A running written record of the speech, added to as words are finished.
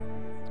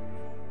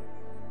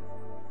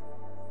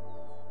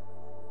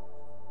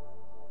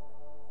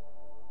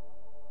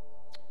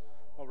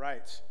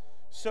right.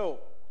 So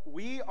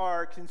we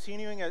are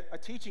continuing a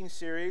teaching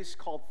series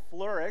called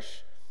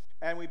Flourish,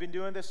 and we've been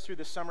doing this through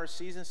the summer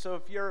season. So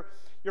if you're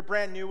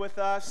brand new with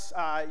us,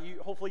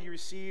 hopefully you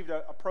received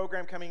a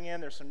program coming in.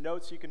 There's some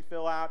notes you can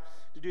fill out.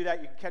 To do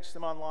that, you can catch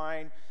them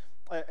online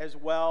as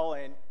well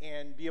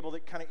and be able to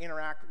kind of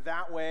interact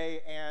that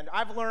way. And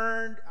I've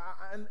learned,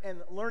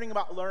 and learning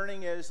about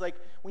learning is like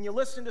when you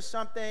listen to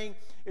something,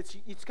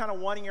 it's kind of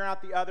one ear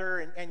out the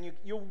other, and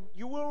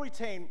you will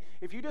retain,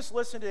 if you just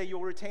listen to it,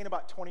 you'll retain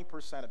about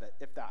 20% of it,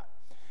 if that.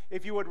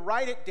 If you would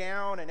write it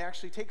down and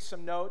actually take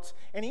some notes,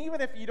 and even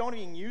if you don't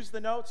even use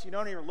the notes, you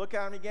don't even look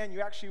at them again,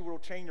 you actually will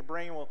train your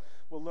brain, will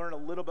learn a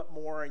little bit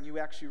more, and you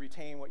actually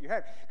retain what you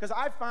have. Because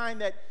I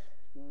find that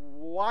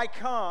why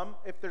come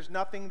if there's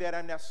nothing that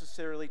I'm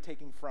necessarily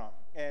taking from?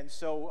 And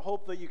so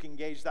hopefully you can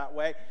engage that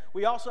way.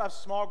 We also have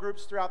small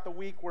groups throughout the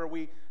week where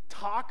we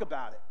talk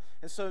about it.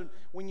 And so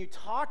when you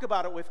talk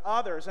about it with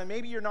others, and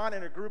maybe you're not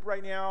in a group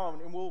right now,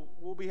 and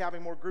we'll be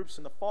having more groups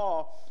in the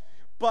fall,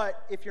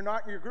 but if you're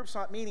not, your group's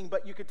not meeting,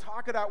 but you could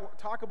talk about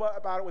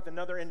it with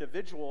another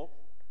individual,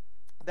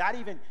 that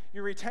even,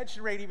 your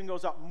retention rate even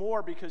goes up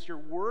more because you're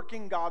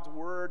working God's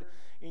word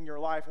in your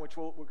life, which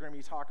we're going to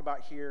be talking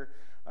about here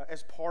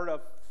as part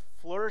of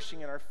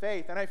flourishing in our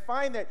faith. And I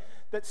find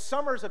that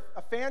summer's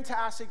a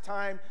fantastic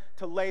time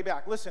to lay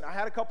back. Listen, I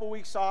had a couple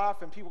weeks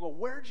off, and people go,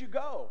 "Where'd you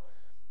go?"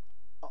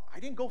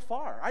 I didn't go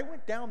far. I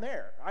went down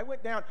there.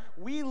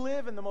 We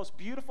live in the most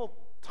beautiful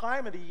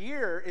time of the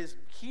year is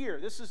here.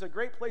 This is a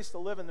great place to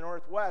live in the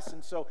Northwest.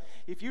 And so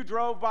if you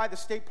drove by the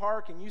state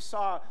park and you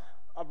saw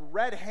a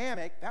red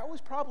hammock, that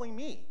was probably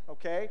me,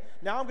 okay?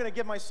 Now I'm going to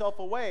give myself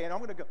away, and I'm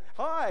going to go,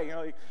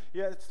 "Hi."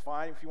 Yeah, it's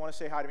fine if you want to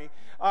say hi to me.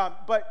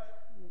 But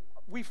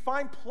we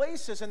find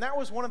places, and that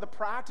was one of the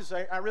practices.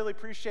 I really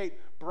appreciate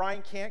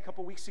Brian Kent a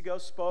couple weeks ago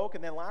spoke,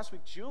 and then last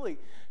week Julie,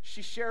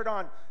 she shared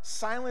on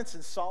silence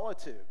and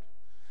solitude.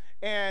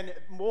 And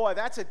boy,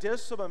 that's a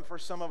discipline for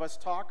some of us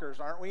talkers,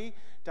 aren't we?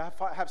 To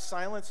have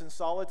silence and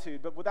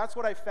solitude. But that's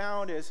what I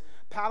found is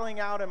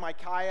paddling out in my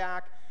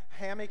kayak,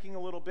 hammocking a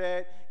little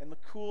bit, and the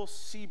cool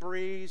sea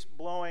breeze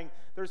blowing.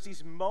 There's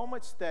these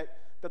moments that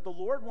the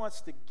Lord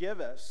wants to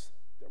give us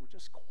that we're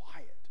just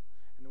quiet.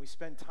 And then we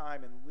spend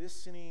time in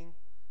listening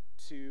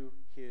to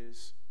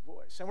his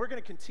voice. And we're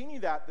going to continue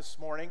that this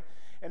morning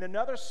in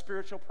another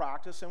spiritual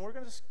practice, and we're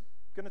going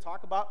to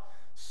talk about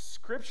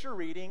scripture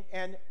reading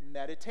and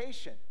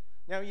meditation.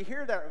 Now, you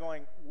hear that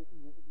going,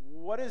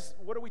 what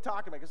are we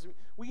talking about? Because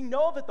we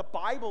know that the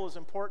Bible is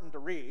important to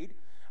read.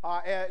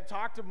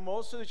 Talk to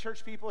most of the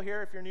church people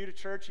here. If you're new to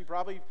church, you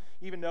probably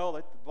even know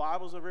that the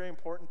Bible is a very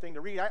important thing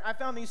to read. I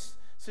found these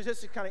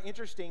statistics kind of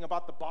interesting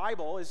about the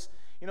Bible.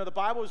 The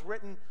Bible was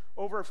written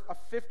over a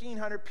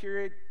 1,500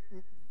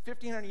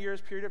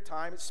 years period of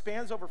time. It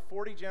spans over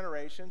 40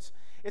 generations.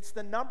 It's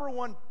the number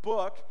one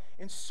book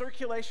in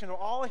circulation of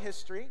all of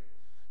history.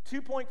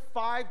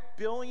 2.5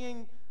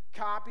 billion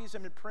copies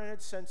have been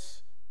printed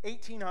since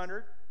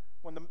 1800,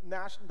 when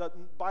the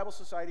Bible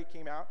Society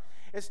came out.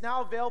 It's now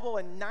available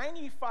in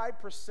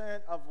 95%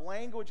 of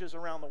languages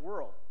around the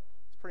world.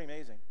 It's pretty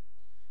amazing.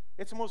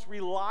 It's the most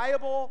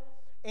reliable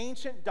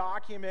ancient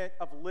document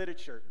of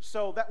literature.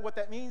 So what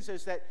that means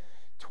is that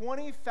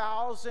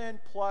 20,000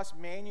 plus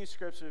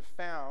manuscripts are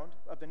found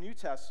of the New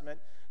Testament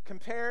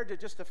compared to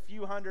just a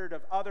few hundred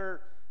of other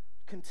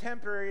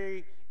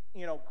contemporary,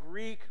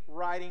 Greek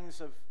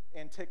writings of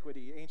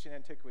antiquity, ancient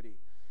antiquity.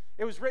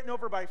 It was written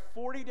over by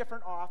 40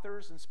 different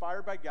authors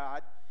inspired by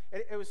God.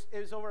 It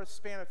was over a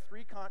span of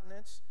 3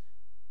 continents,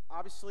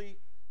 obviously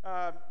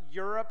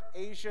Europe,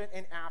 Asia,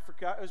 and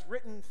Africa. It was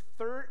written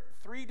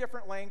 3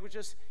 different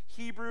languages,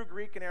 Hebrew,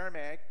 Greek, and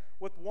Aramaic,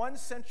 with one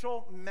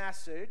central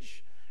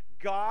message: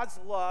 God's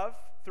love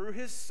through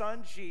his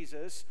son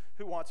Jesus,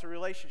 who wants a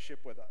relationship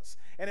with us.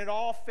 And it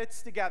all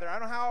fits together. I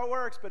don't know how it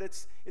works, but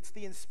it's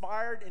the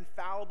inspired,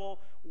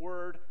 infallible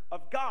word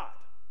of God.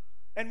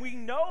 And we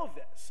know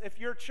this. If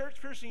you're a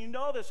church person, you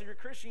know this. If you're a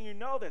Christian, you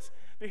know this.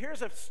 But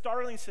here's a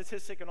startling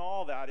statistic in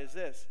all that is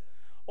this: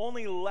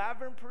 only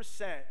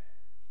 11%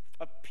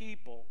 of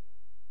people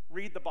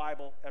read the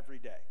Bible every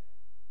day.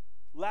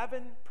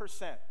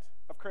 11%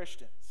 of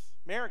Christians,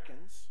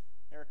 Americans,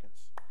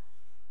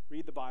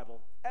 read the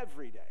Bible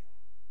every day.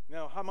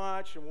 Now, how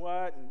much and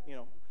what,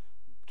 and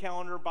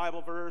calendar,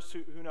 Bible verse,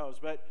 who knows?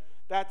 But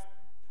that's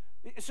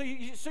so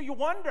you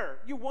wonder,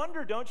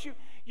 don't you?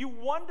 You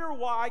wonder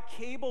why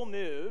cable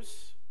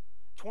news,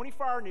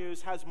 24-hour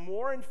news, has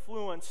more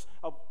influence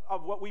of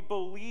what we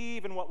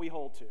believe and what we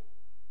hold to.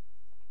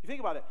 You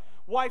think about it.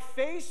 Why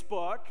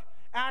Facebook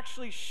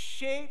actually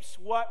shapes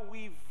what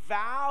we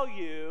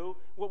value,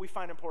 what we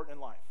find important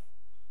in life.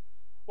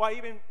 Why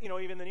even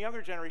the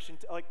younger generation,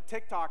 like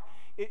TikTok,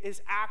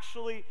 is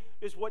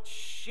what's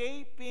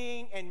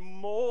shaping and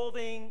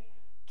molding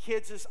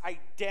kids'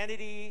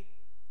 identity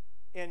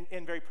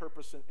and very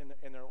purpose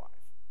in their life.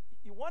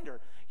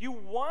 You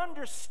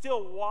wonder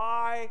still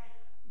why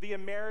the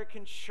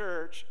American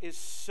church is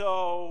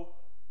so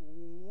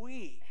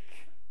weak.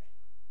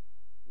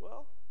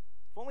 Well,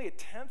 if only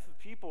 1/10 of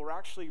people were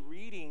actually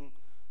reading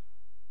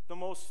the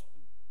most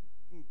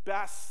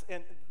best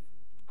and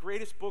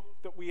greatest book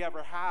that we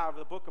ever have,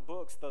 the book of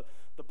books, the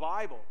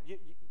Bible.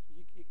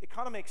 It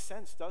kind of makes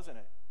sense, doesn't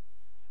it?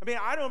 I mean,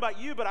 I don't know about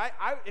you, but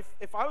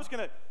if I was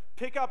going to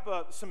pick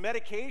up some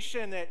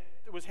medication that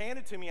was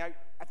handed to me, I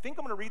think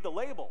I'm going to read the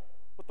label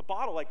with the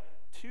bottle, like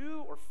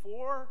 2 or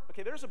 4.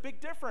 Okay, there's a big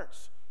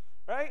difference,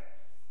 right?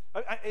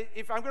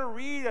 If I'm going to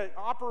read an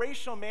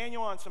operational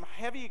manual on some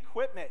heavy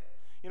equipment,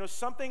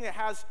 something that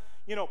has,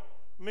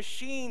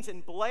 machines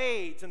and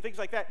blades and things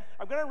like that,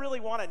 I'm going to really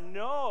want to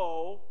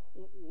know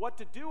what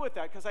to do with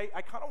that, because I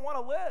kind of want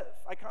to live.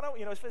 I kind of,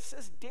 if it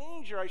says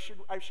danger, I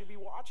should be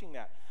watching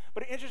that.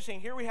 But interesting,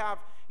 here we have,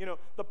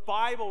 the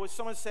Bible, when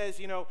someone says,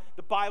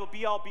 the Bible,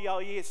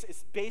 B-L-B-L-E,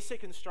 it's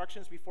basic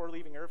instructions before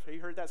leaving Earth. You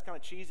heard that's kind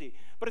of cheesy,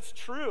 but it's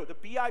true. The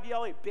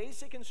B-I-B-L-E,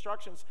 basic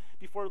instructions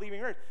before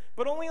leaving Earth.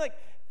 But only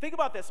think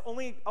about this,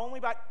 only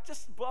about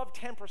just above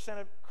 10%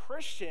 of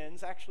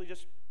Christians actually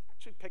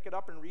pick it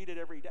up and read it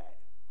every day.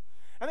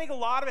 I think a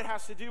lot of it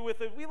has to do with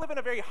it. We live in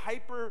a very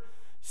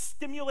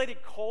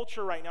hyper-stimulated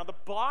culture right now. The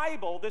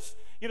Bible,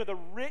 the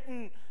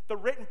written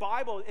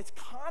Bible,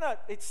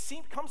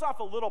 comes off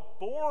a little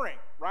boring,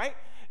 right?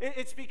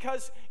 It's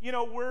because,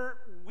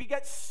 we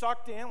get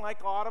sucked in,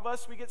 like a lot of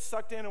us, we get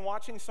sucked in and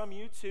watching some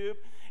YouTube,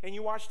 and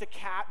you watch the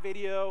cat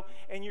video,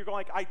 and you're going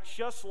like, I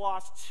just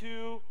lost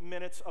 2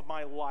 minutes of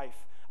my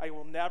life. I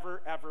will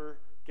never, ever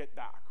get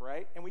back,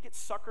 right? And we get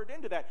suckered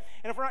into that.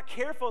 And if we're not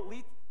careful,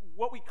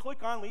 what we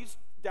click on leads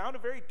down a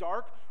very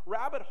dark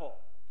rabbit hole.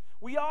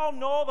 We all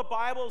know the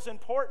Bible is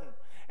important,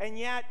 and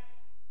yet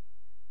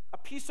a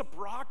piece of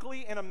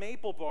broccoli and a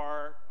maple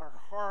bar are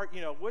hard.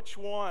 Which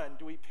one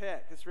do we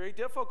pick? It's very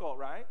difficult,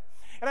 right?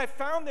 And I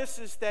found this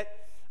is that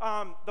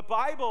the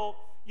Bible,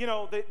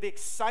 the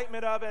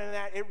excitement of it and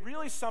that, it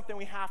really is something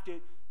we have to,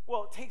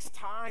 it takes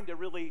time to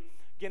really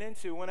get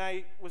into. When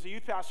I was a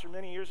youth pastor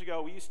many years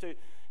ago, we used to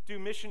do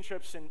mission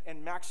trips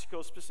in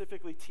Mexico,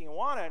 specifically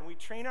Tijuana, and we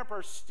train up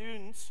our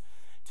students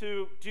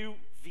to do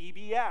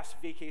VBS,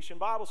 Vacation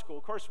Bible School.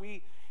 Of course,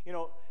 we,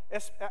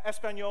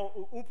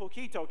 Español un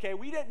poquito, okay?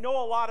 We didn't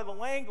know a lot of the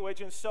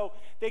language, and so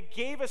they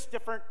gave us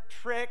different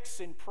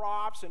tricks and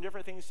props and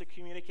different things to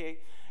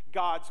communicate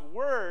God's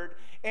word.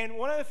 And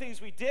one of the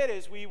things we did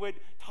is we would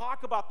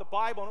talk about the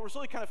Bible, and it was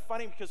really kind of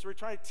funny because we were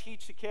trying to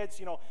teach the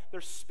kids,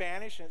 there's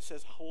Spanish, and it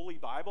says Holy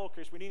Bible. Of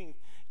course, we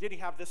didn't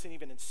have this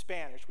even in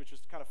Spanish, which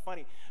was kind of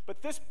funny.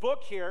 But this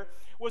book here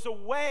was a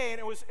way, and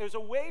it was a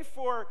way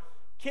for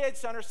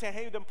kids to understand,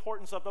 hey, the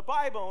importance of the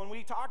Bible. And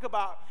we talk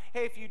about,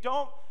 hey, if you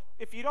don't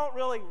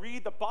really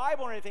read the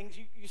Bible or anything,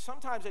 you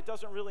sometimes it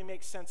doesn't really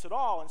make sense at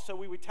all. And so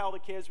we would tell the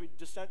kids, we'd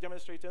just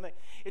demonstrate to them,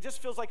 it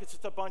just feels like it's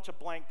just a bunch of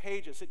blank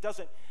pages. It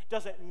doesn't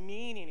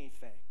mean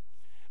anything.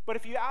 But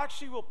if you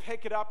actually will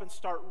pick it up and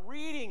start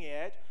reading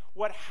it,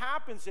 what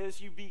happens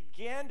is you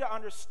begin to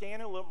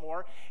understand it a little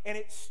more, and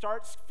it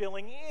starts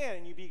filling in,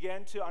 and you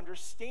begin to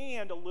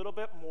understand a little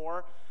bit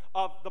more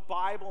of the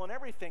Bible and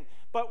everything.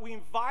 But we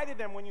invited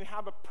them, when you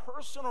have a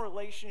personal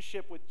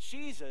relationship with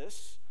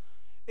Jesus,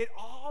 it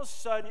all of a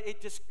sudden,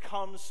 it just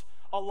comes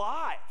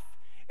alive.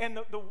 And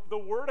the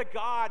Word of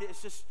God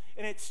is just,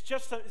 and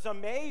it's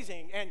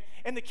amazing.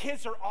 And the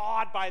kids are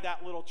awed by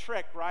that little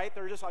trick, right?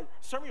 They're just like,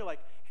 some of you are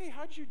like, hey,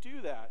 how'd you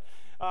do that?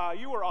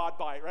 You were awed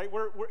by it, right?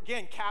 We're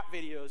again, cat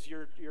videos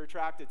you're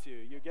attracted to.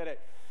 You get it.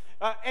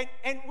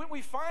 And what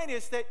we find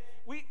is that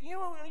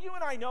you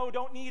and I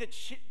don't need a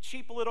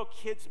cheap little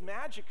kid's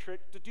magic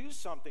trick to do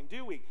something,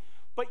 do we?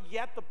 But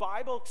yet the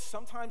Bible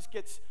sometimes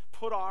gets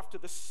put off to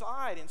the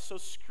side. And so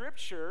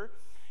Scripture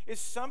is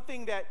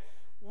something that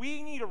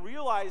we need to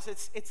realize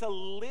it's a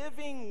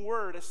living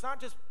word. It's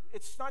not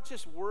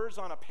just words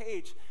on a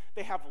page.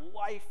 They have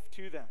life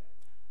to them.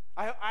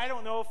 I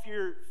don't know if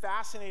you're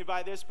fascinated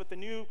by this, but the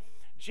new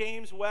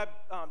James Webb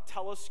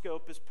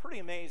telescope is pretty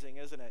amazing,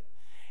 isn't it?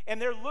 And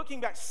they're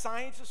looking back.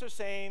 Scientists are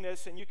saying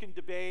this, and you can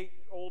debate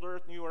old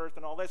Earth, new Earth,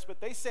 and all this,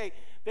 but they say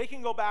they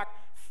can go back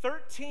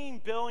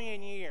 13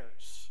 billion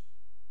years.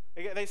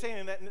 They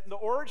say that the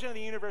origin of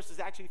the universe is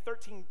actually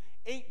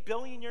 8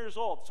 billion years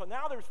old. So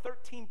now they're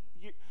 13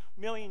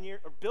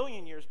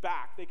 billion years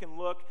back. They can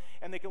look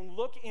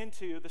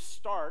into the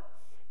start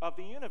of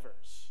the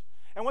universe.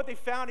 And what they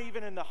found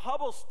even in the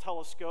Hubble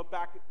telescope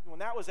back when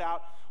that was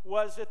out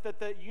was that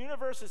the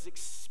universe is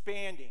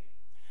expanding,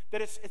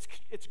 that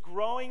it's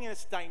growing and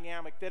it's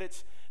dynamic, that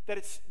it's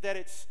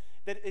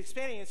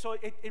expanding. And so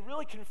it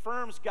really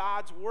confirms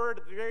God's word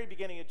at the very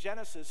beginning of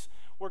Genesis,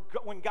 where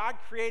when God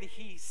created,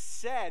 He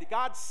said,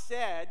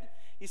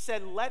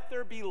 let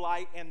there be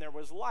light, and there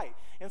was light.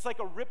 And it's like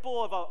a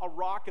ripple of a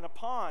rock in a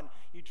pond.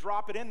 You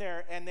drop it in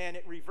there, and then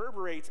it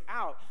reverberates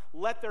out.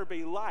 Let there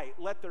be light,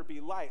 let there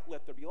be light,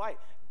 let there be light.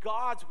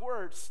 God's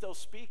word's still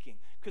speaking,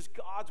 because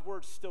God's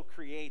word's still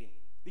creating.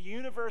 The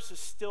universe is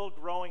still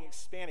growing,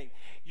 expanding.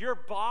 Your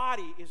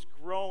body is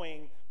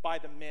growing by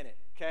the minute,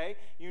 okay?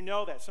 You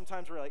know that.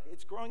 Sometimes we're like,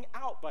 it's growing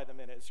out by the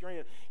minute. It's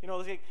growing,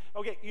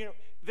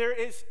 there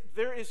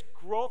is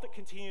growth that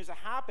continues to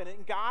happen,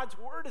 and God's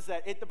word is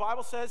that. The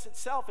Bible says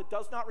itself, it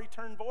does not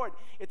return void.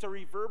 It's a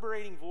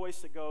reverberating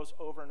voice that goes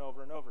over and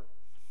over and over.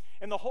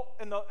 And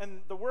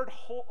the word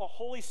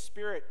Holy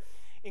Spirit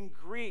in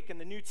Greek in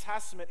the New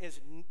Testament is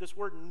this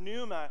word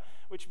pneuma,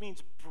 which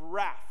means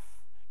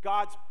breath.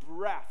 God's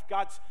breath,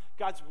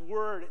 God's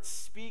word. It's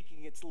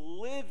speaking. It's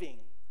living.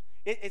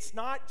 It's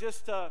not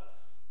just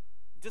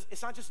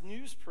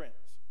newsprint.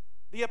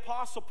 The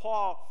Apostle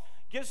Paul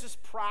gives this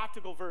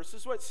practical verse.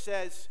 This is what it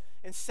says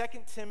in 2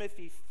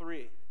 Timothy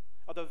 3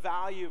 of the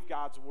value of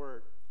God's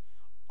word.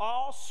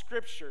 All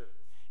Scripture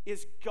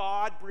is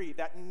God-breathed,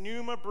 that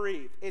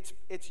pneuma-breathed. It's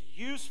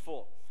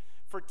useful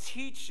for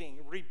teaching,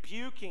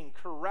 rebuking,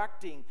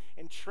 correcting,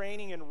 and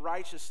training in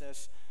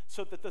righteousness,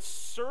 so that the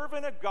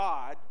servant of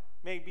God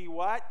may be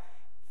what?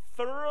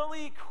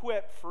 Thoroughly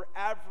equipped for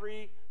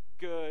every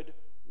good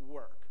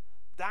work.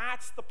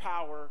 That's the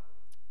power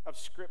of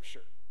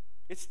Scripture.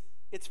 It's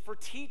for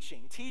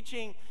teaching.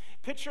 Teaching,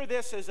 picture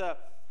this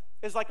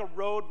as like a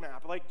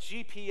roadmap, like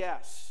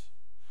GPS,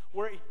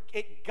 where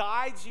it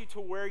guides you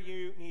to where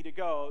you need to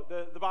go.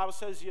 The Bible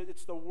says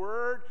it's the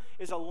word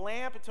is a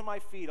lamp unto my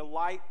feet, a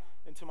light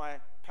into my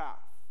path.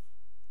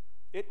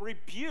 It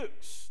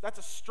rebukes. That's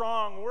a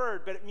strong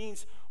word, but it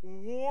means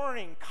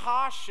warning,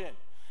 caution.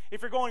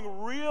 If you're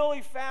going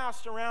really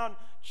fast around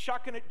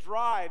Chuckanut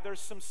Drive, there's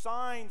some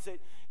signs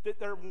that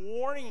they're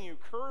warning you,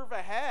 curve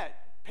ahead.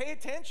 Pay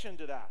attention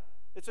to that.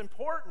 It's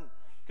important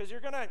because you're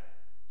going to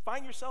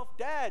find yourself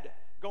dead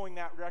going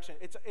that direction.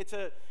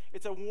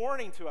 It's a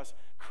warning to us.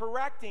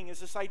 Correcting is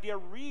this idea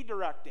of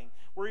redirecting,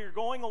 where you're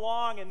going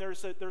along and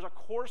there's a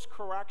course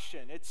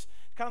correction. It's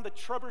kind of the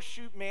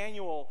troubleshoot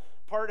manual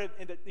part of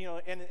and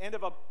the end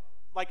of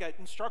like an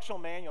instructional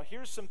manual.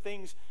 Here's some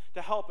things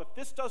to help. If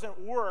this doesn't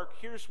work,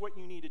 here's what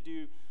you need to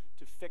do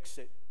to fix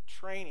it.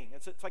 Training.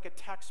 It's like a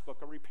textbook,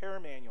 a repair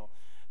manual.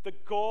 The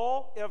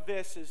goal of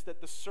this is that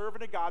the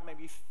servant of God may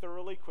be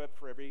thoroughly equipped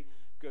for every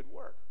good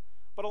work.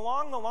 But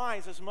along the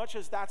lines, as much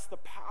as that's the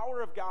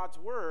power of God's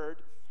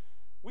word,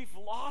 we've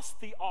lost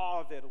the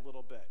awe of it a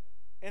little bit.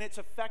 And it's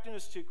affecting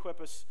us to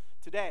equip us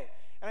today.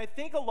 And I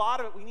think a lot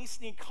of it, we need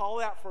to call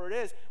it out for what it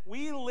is.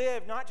 We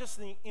live not just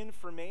in the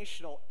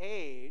informational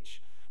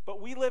age, but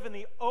we live in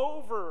the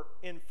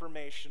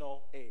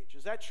over-informational age.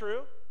 Is that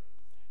true?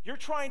 You're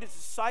trying to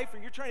decipher,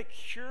 you're trying to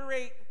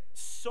curate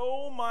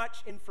so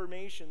much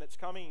information that's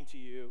coming to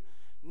you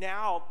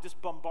now,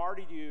 just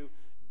bombarding you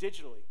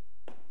digitally.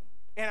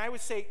 And I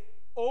would say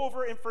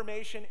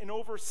over-information and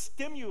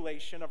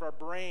over-stimulation of our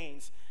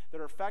brains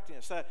that are affecting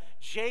us.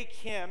 Jay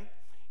Kim,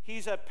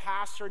 he's a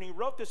pastor, and he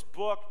wrote this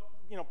book,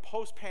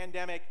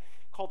 post-pandemic,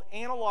 called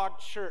Analog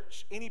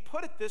Church. And he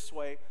put it this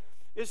way,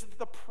 is that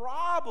the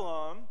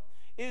problem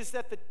is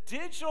that the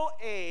digital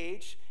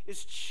age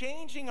is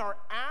changing our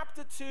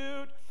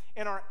aptitude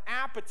and our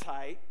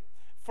appetite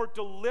for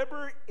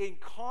deliberate and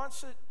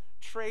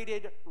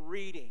concentrated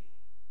reading.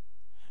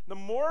 The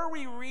more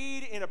we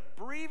read in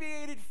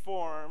abbreviated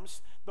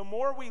forms, the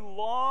more we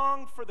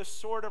long for the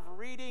sort of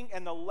reading,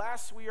 and the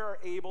less we are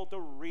able to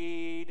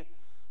read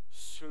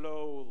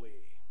slowly.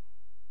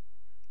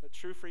 Is that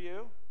true for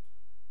you?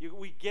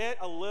 We get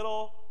a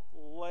little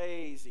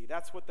lazy.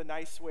 That's what the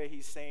nice way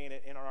he's saying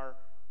it in our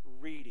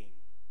reading.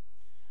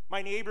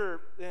 My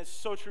neighbor, and it's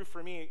so true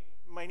for me,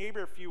 my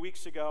neighbor a few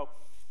weeks ago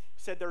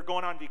said they're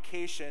going on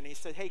vacation. He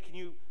said, hey, can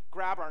you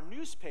grab our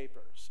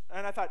newspapers?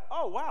 And I thought,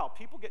 oh, wow,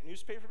 people get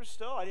newspapers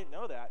still? I didn't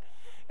know that.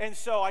 And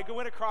so I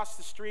went across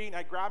the street, and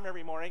I grabbed them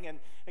every morning and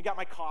got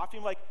my coffee.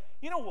 I'm like,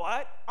 you know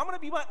what? I'm going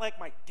to be like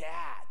my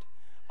dad.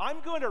 I'm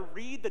going to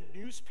read the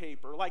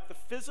newspaper, like the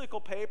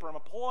physical paper. I'm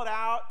going to pull it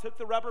out, took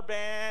the rubber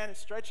band, and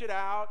stretch it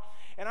out.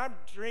 And I'm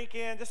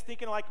drinking, just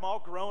thinking like I'm all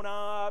grown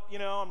up.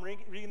 I'm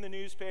reading the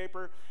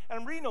newspaper. And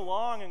I'm reading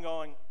along and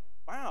going,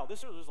 wow,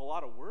 there's a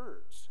lot of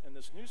words in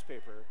this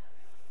newspaper.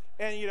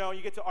 And,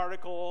 you get to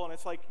article, and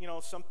it's like,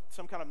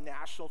 some kind of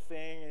national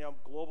thing,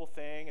 global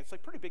thing. It's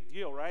like pretty big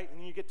deal, right? And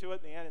then you get to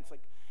it in the end, it's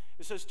like,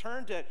 it says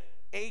turn to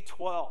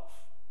A12.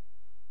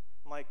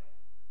 I'm like,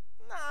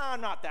 nah,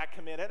 I'm not that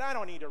committed. I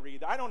don't need to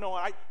read that. I don't know.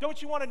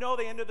 Don't you want to know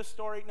the end of the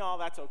story? No,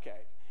 that's okay.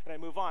 And I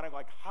move on. I'm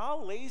like,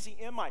 how lazy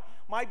am I?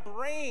 My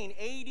brain,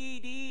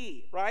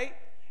 ADD, right?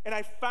 And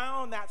I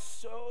found that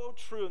so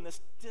true in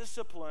this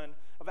discipline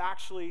of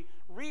actually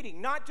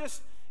reading, not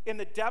just in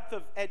the depth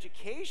of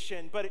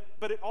education, but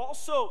it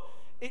also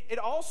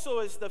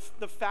is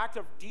the fact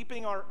of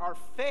deepening our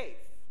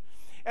faith.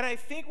 And I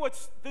think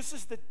this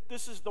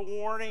is the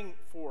warning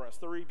for us,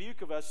 the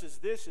rebuke of us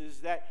is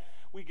that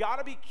we got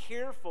to be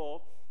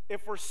careful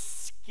if we're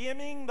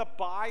skimming the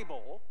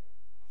Bible,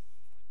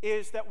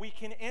 is that we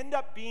can end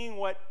up being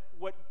what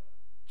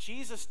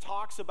Jesus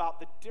talks about,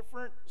 the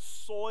different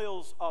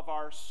soils of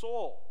our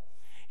soul.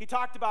 He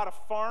talked about a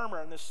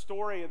farmer in the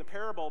story of the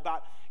parable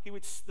about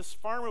this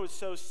farmer would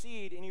sow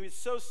seed, and he would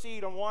sow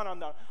seed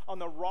on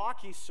the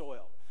rocky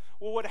soil.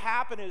 Well, what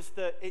happened is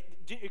that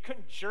it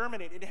couldn't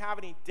germinate; it didn't have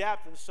any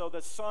depth, and so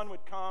the sun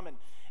would come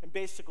and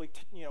basically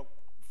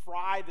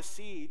fry the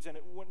seeds, and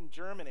it wouldn't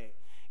germinate.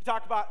 He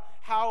talked about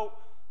how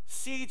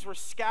seeds were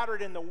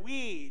scattered in the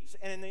weeds,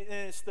 and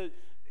it's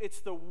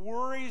the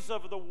worries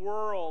of the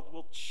world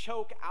will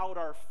choke out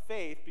our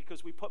faith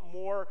because we put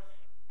more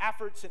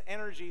efforts and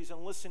energies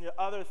and listen to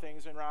other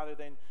things and rather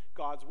than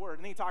God's word.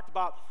 And then he talked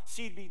about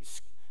seed being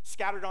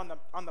scattered on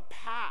the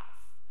path,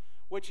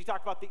 which he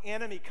talked about the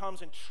enemy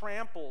comes and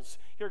tramples.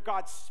 Here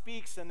God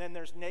speaks, and then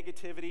there's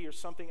negativity or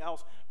something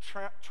else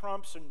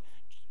trumps and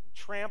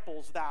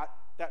tramples that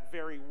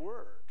very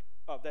word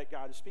that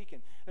God is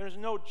speaking. And there's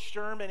no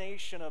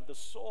germination of the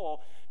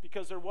soul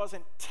because there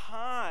wasn't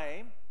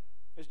time,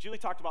 as Julie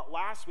talked about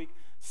last week,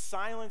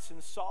 silence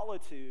and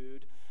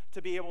solitude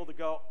to be able to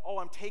go, oh,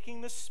 I'm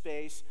taking this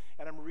space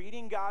and I'm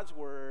reading God's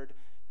word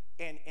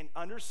and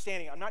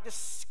understanding. I'm not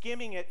just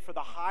skimming it for the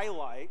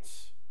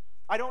highlights.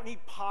 I don't need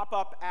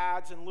pop-up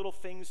ads and little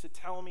things to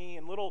tell me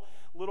and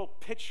little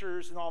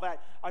pictures and all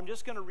that. I'm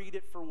just going to read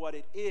it for what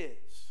it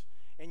is.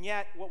 And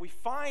yet what we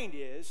find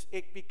is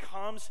it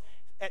becomes,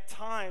 at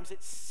times,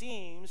 it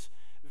seems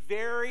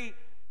very,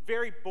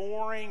 very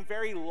boring,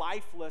 very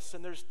lifeless,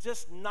 and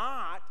there's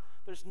not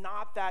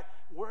that,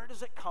 where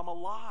does it come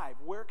alive?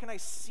 Where can I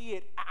see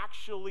it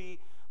actually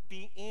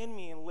be in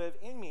me and live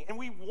in me? And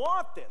we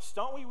want this,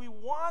 don't we? We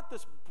want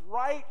this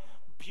bright,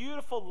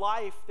 beautiful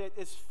life that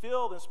is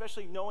filled,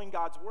 especially knowing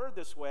God's word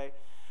this way,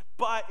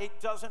 but it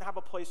doesn't have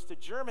a place to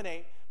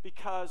germinate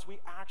because we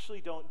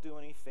actually don't do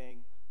anything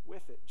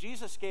with it.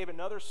 Jesus gave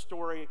another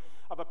story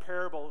of a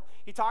parable.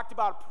 He talked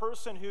about a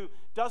person who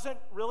doesn't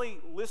really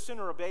listen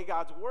or obey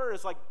God's word.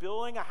 It's like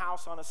building a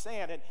house on a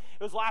sand. And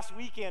it was last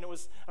weekend. I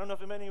don't know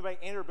if anybody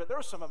entered, but there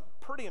were some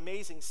pretty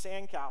amazing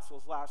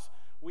sandcastles last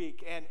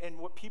week and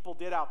what people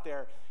did out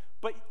there.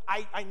 But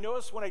I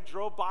noticed when I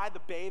drove by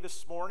the bay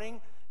this morning,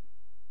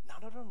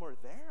 none of them were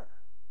there.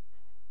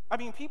 I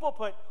mean, people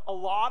put a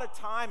lot of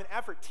time and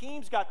effort.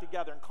 Teams got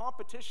together and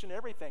competition and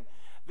everything.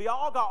 They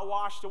all got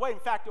washed away. In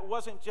fact, it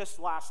wasn't just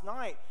last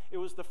night. It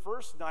was the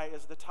first night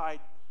as the tide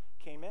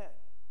came in.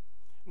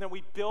 And then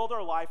we build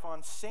our life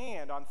on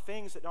sand, on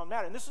things that don't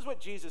matter. And this is what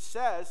Jesus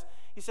says.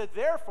 He said,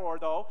 therefore,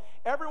 though,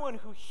 everyone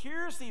who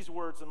hears these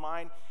words of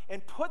mine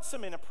and puts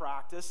them into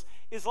practice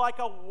is like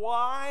a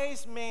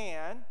wise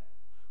man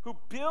who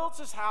builds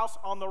his house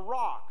on the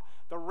rock.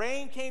 The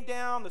rain came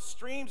down, the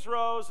streams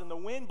rose, and the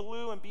wind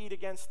blew and beat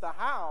against the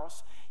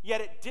house, yet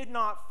it did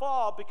not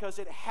fall because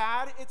it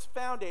had its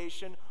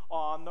foundation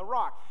on the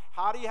rock.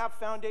 How do you have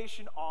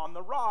foundation on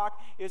the rock?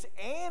 Is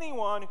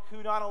anyone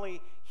who not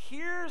only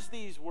hears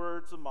these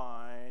words of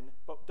mine,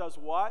 but does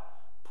what?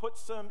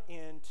 Puts them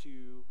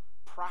into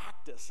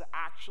practice,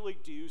 actually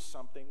do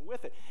something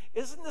with it.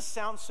 Isn't this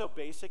sound so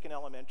basic and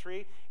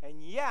elementary?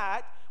 And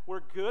yet,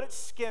 we're good at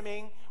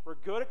skimming, we're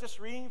good at just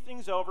reading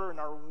things over in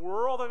our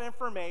world of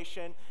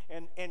information,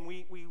 and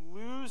we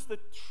lose the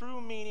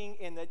true meaning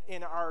in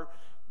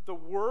the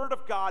Word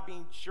of God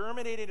being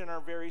germinated in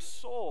our very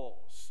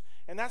souls.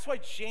 And that's why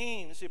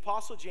James, the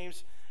Apostle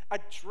James,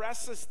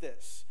 addresses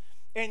this.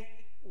 And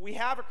we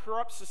have a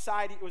corrupt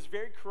society. It was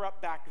very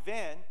corrupt back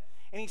then.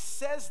 And he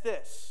says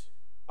this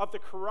of the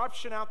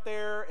corruption out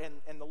there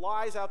and the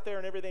lies out there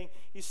and everything.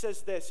 He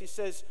says this. He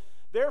says,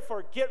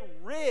 therefore, get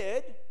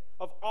rid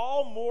of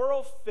all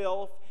moral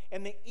filth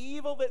and the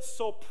evil that's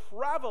so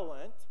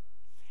prevalent.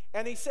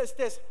 And he says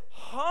this,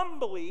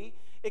 humbly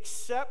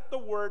accept the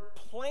word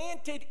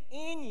planted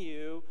in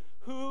you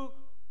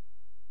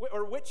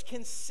which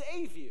can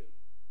save you.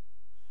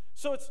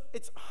 So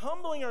it's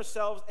humbling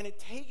ourselves and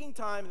taking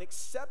time and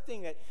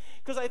accepting it.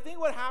 Because I think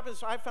what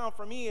happens, I found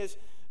for me, is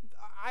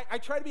I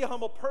try to be a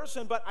humble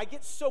person, but I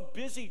get so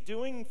busy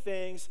doing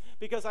things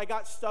because I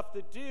got stuff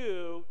to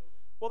do.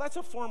 Well, that's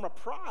a form of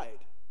pride.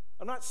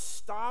 I'm not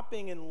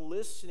stopping and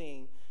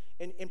listening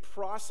and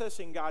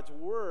processing God's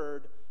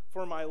word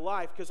for my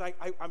life because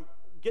I'm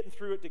getting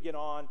through it to get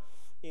on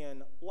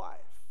in life.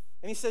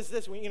 And he says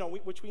this,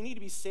 which we need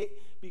to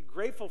be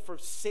grateful for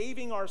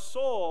saving our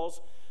souls,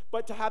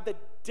 but to have the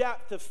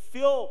depth to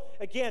fill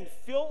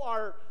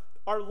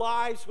our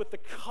lives with the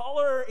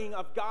coloring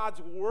of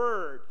God's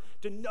word,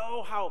 to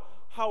know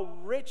how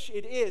rich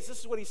it is. This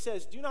is what he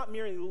says, do not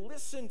merely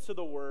listen to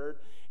the word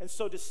and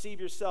so deceive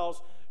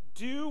yourselves.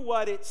 Do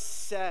what it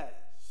says.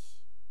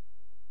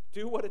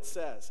 Do what it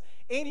says.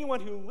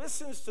 Anyone who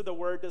listens to the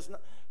word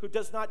who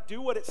does not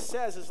do what it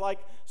says is like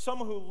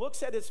someone who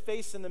looks at his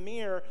face in the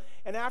mirror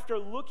and after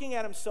looking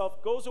at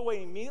himself goes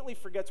away and immediately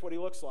forgets what he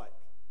looks like.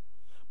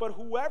 But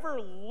whoever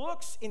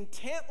looks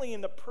intently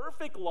in the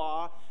perfect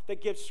law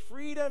that gives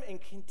freedom and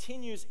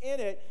continues in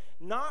it,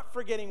 not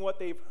forgetting what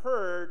they've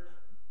heard,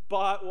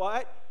 but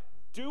what?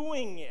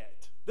 Doing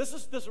it. This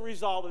is the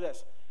result of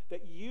this,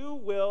 that you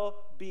will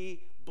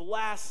be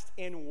blessed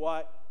in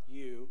what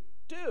you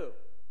do.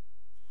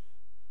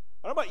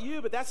 I don't know about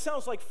you, but that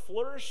sounds like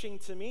flourishing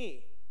to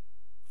me.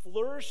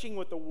 Flourishing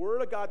with the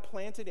word of God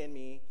planted in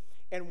me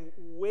and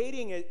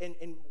waiting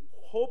and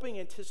hoping,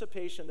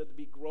 anticipation that there'll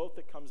be growth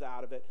that comes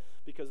out of it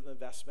because of the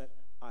investment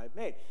I've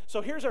made.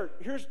 So here's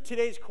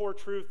today's core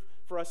truth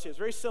for us here. It's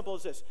very simple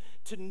as this.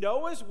 To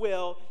know his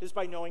will is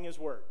by knowing his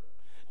word.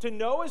 To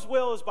know his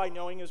will is by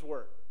knowing his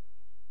word.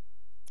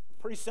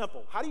 Pretty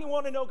simple. How do you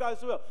want to know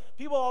God's will?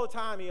 People all the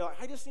time, you're like,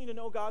 I just need to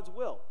know God's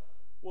will.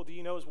 Well, do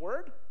you know his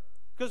word?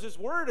 Because his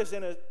word is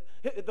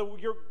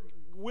your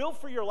will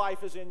for your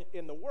life is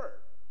in the word.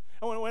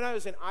 And when I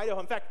was in Idaho,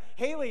 in fact,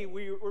 Haley,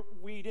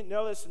 we didn't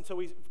know this until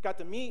we got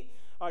to meet.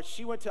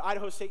 She went to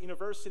Idaho State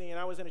University, and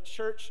I was in a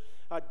church,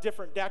 a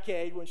different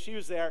decade when she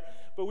was there.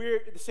 But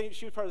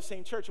she was part of the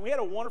same church. And we had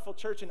a wonderful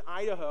church in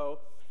Idaho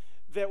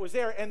that was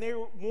there, and they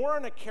were more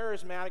on a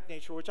charismatic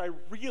nature, which I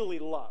really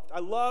loved. I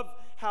love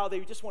how they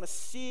just want to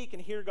seek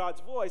and hear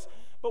God's voice.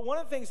 But one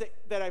of the things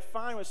that I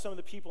find with some of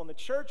the people in the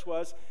church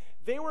was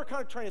they were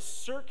kind of trying to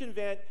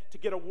circumvent to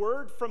get a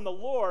word from the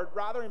Lord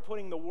rather than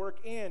putting the work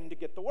in to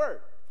get the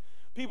word.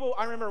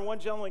 I remember one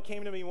gentleman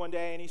came to me one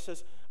day, and he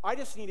says, I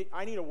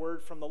need a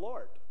word from the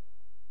Lord.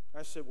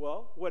 I said,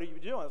 well, what are you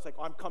doing? I was like,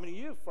 I'm coming to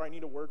you for I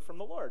need a word from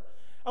the Lord.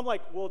 I'm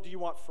like, well, do you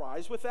want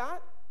fries with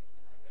that?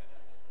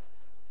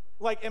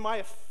 Like, am I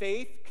a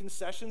faith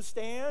concession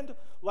stand?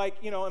 Like,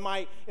 am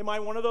I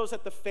one of those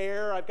at the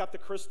fair? I've got the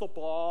crystal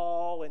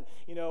ball, and,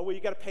 well,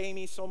 you got to pay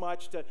me so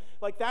much to,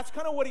 like, that's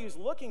kind of what he was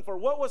looking for.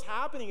 What was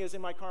happening is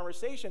in my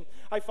conversation,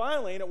 I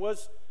finally, and it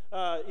was,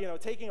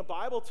 taking a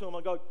Bible to him,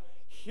 I go,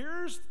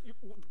 here's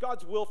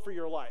God's will for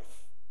your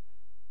life.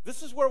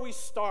 This is where we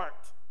start.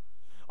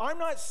 I'm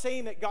not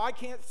saying that God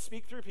can't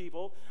speak through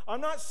people.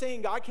 I'm not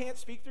saying God can't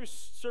speak through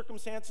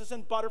circumstances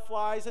and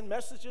butterflies and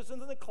messages in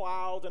the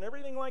cloud and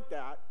everything like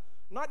that.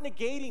 I'm not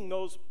negating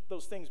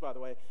those things, by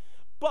the way.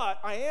 But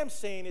I am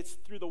saying it's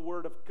through the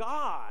Word of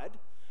God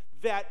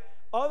that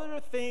other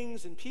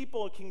things and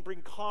people can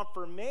bring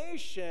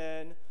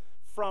confirmation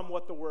from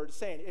what the Word is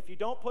saying. If you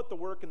don't put the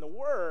work in the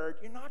Word,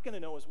 you're not going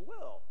to know His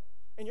will.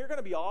 And you're going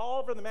to be all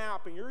over the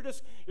map, and you're going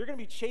to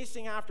be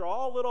chasing after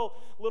all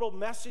little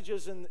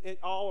messages and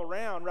all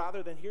around,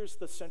 rather than here's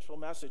the central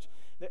message.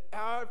 That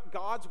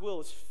God's will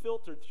is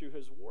filtered through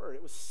His Word.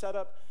 It was set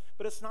up,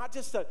 but it's not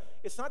just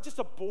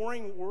a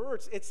boring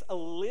word. It's a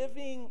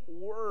living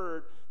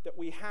Word that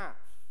we have.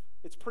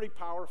 It's pretty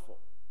powerful.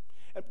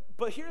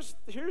 But here's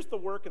the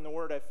work in the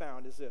Word I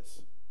found is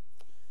this.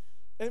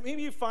 And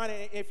maybe you find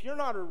it, if you're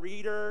not a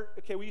reader,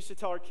 okay, we used to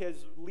tell our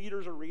kids,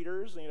 leaders are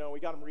readers, we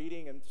got them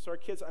reading, and so our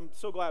kids, I'm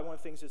so glad one of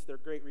the things is they're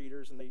great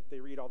readers, and they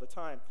read all the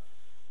time.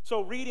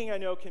 So reading, I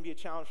know, can be a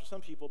challenge for some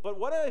people, but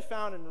what I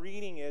found in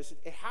reading is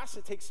it has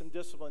to take some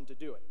discipline to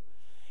do it.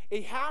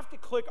 You have to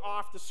click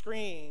off the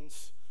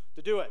screens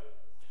to do it.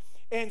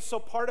 And so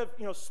part of,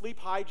 sleep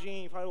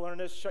hygiene, you probably learned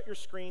this, shut your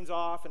screens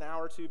off an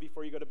hour or two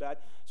before you go to bed.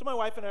 So my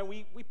wife and I,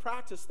 we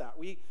practice that.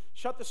 We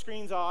shut the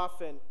screens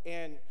off,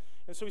 and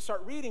so we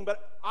start reading,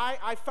 but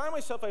I find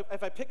myself,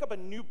 if I pick up a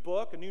new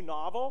book, a new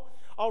novel,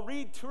 I'll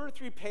read 2 or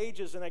 3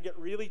 pages and I get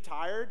really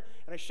tired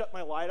and I shut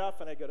my light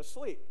off and I go to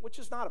sleep, which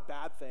is not a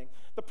bad thing.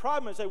 The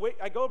problem is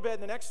I go to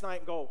bed the next night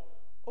and go,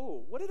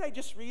 oh, what did I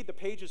just read the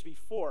pages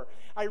before?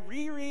 I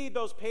reread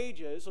those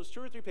pages, those 2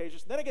 or 3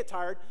 pages, and then I get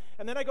tired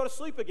and then I go to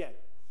sleep again.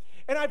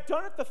 And I've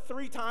done it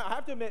 3 times, I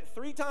have to admit,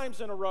 3 times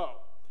in a row.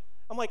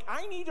 I'm like,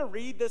 I need to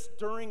read this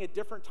during a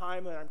different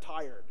time when I'm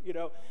tired,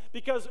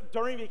 because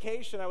during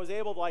vacation I was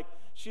able to,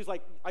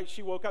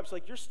 she woke up, she's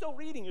like, you're still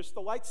reading, you're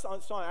still lights on.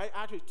 I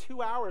actually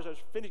 2 hours I was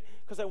finished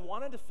because I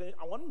wanted to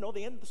know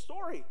the end of the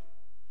story.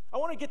 I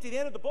want to get to the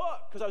end of the book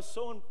because I was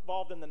so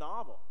involved in the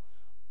novel.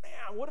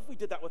 Man, what if we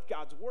did that with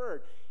God's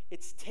Word?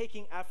 It's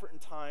taking effort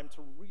and time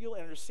to really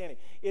understand it.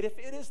 If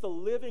it is the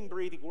living,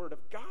 breathing Word of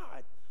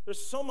God,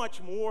 there's so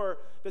much more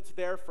that's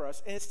there for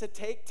us, and it's to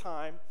take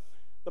time.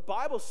 The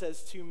Bible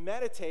says to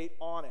meditate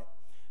on it.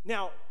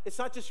 Now, it's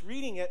not just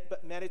reading it,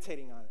 but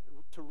meditating on it,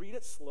 to read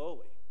it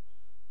slowly.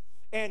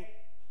 And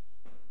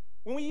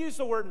when we use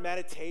the word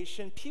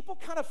meditation, people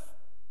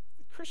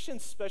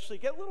Christians especially,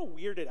 get a little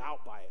weirded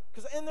out by it.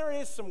 And there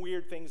is some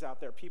weird things out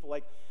there. People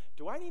like,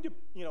 do I need to,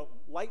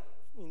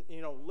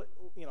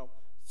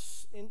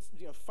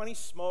 funny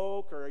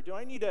smoke, or do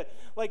I need to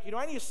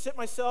sit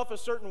myself a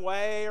certain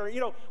way,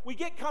 or we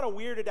get kind of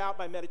weirded out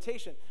by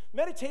meditation.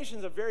 Meditation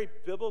is a very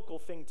biblical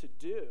thing to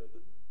do.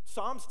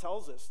 Psalms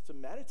tells us to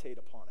meditate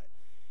upon it.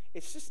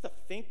 It's just to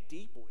think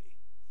deeply.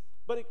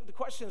 But the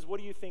question is, what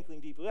are you thinking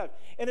deeply of?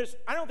 And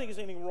I don't think there's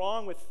anything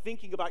wrong with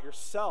thinking about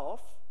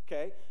yourself,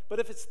 okay? But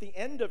if it's the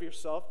end of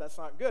yourself, that's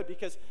not good,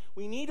 because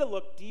we need to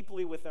look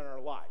deeply within our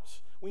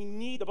lives.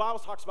 The Bible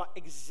talks about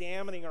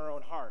examining our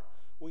own heart.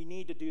 We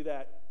need to do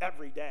that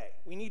every day.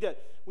 We need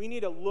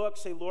to look,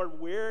 say, Lord,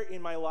 where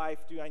in my life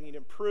do I need to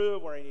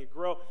improve, where I need to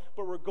grow?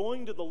 But we're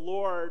going to the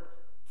Lord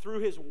through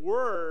His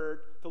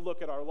Word to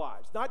look at our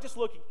lives. Not just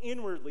looking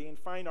inwardly and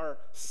find our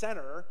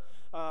center,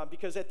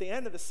 because at the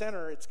end of the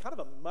center, it's kind of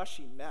a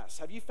mushy mess.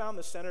 Have you found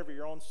the center of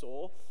your own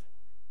soul?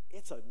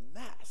 It's a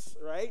mess,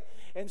 right?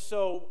 And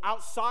so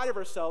outside of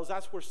ourselves,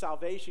 that's where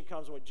salvation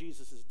comes and what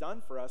Jesus has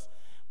done for us.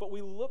 But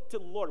we look to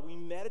the Lord. We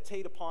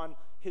meditate upon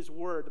His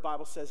Word. The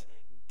Bible says,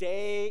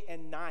 day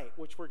and night,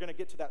 which we're going to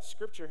get to that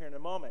scripture here in a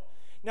moment.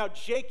 Now,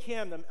 Jay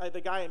Kim,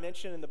 the guy I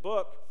mentioned in the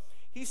book,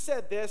 he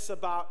said this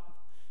about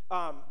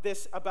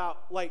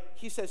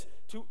he says,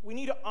 we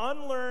need to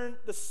unlearn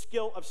the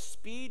skill of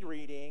speed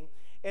reading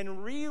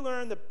and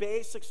relearn the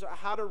basics of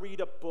how to read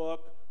a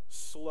book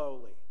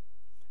slowly.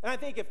 And I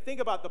think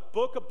about the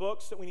book of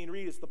books that we need to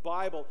read is the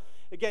Bible.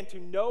 Again, to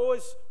know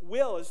his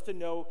will is to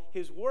know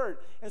his word.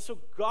 And so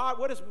God,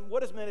 what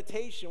is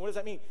meditation? What does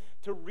that mean?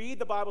 To read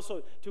the Bible.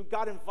 So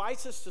God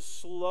invites us to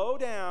slow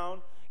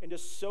down and to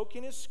soak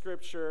in his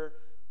scripture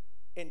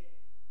and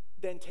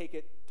then take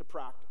it to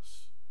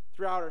practice.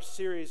 Throughout our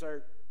series,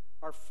 our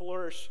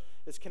flourish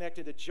is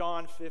connected to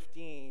John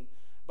 15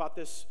 about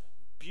this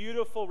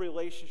beautiful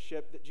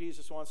relationship that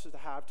Jesus wants us to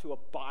have, to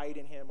abide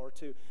in him, or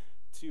to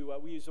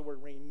we use the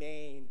word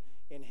remain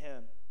in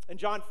him. In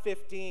John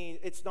 15,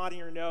 it's not in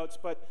your notes,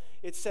 but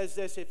it says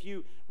this: if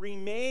you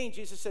remain,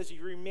 Jesus says,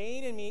 you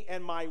remain in me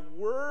and my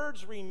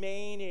words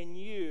remain in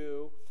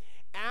you,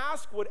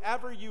 ask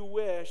whatever you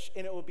wish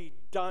and it will be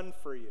done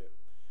for you.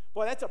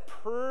 Boy, that's a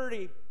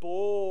pretty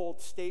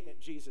bold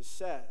statement Jesus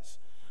says.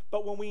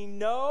 But when we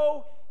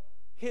know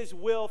his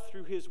will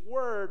through his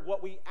word,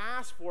 what we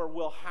ask for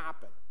will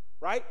happen,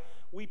 right?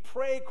 We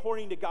pray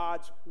according to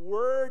God's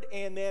word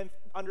and then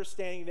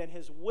understanding then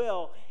his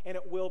will, and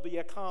it will be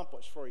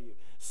accomplished for you.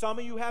 Some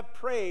of you have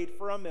prayed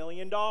for $1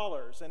 million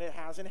and it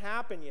hasn't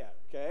happened yet,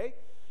 okay?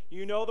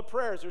 You know the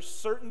prayers. There's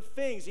certain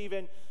things,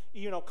 even,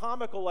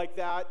 comical like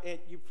that, and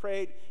you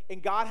prayed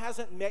and God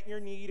hasn't met your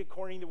need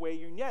according to the way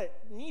you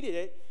needed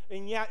it,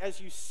 and yet as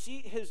you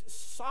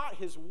sought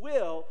his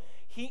will,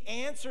 he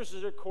answers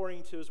it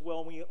according to his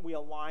will, and we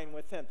align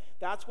with him.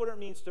 That's what it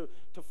means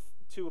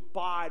to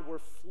abide, where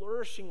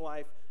flourishing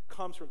life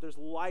comes from. There's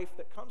life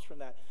that comes from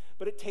that.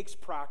 But it takes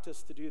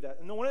practice to do that.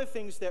 And one of the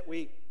things that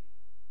we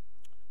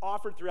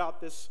offered throughout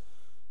this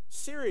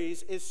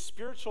series is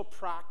spiritual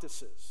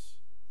practices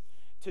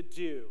to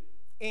do.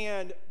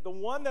 And the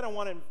one that I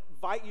want to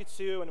invite you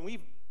to, and we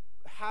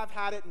have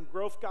had it in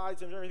growth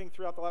guides and everything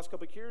throughout the last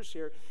couple of years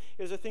here,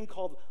 is a thing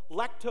called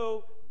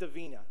Lectio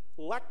Divina.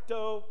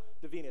 Lectio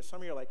Divina.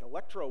 Some of you are like,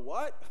 electro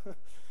what?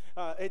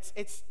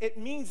 It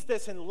means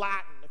this in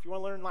Latin, if you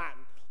want to learn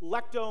Latin.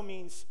 Lecto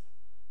means,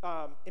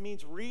 it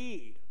means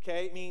read,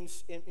 okay? It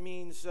means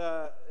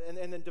and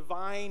then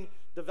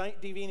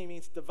divina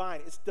means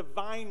divine. It's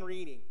divine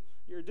reading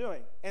you're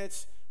doing. And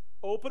it's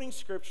opening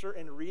scripture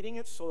and reading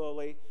it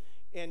slowly.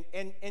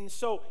 And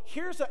so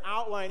here's the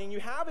outline, and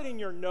you have it in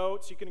your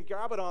notes. You can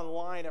grab it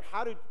online of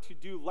how to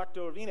do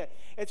Lectio Divina.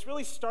 It's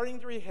really starting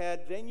through your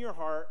head, then your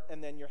heart,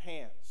 and then your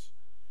hands.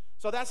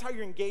 So that's how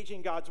you're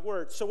engaging God's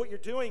word. So what you're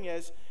doing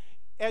is,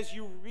 as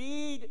you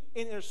read,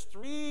 and there's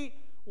three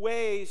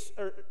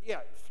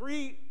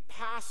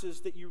passages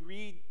that you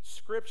read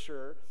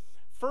scripture.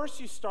 First,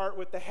 you start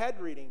with the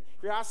head reading.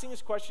 You're asking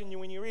this question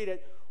when you read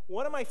it: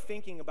 what am I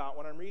thinking about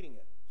when I'm reading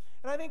it?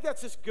 And I think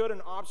that's just good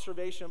an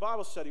observation in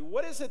Bible study.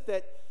 What is it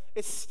that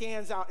it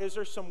stands out? Is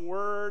there some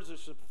words,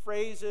 there's some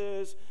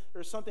phrases,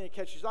 there's something that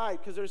catches your eye?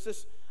 Because there's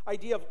this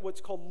idea of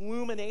what's called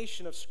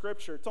illumination of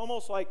Scripture. It's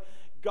almost like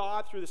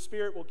God, through the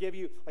Spirit, will give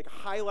you like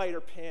a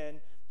highlighter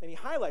pen, and he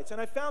highlights.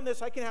 And I found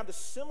this: I can have the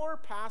similar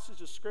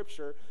passage of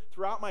Scripture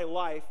throughout my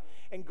life,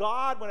 and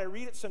God, when I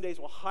read it some days,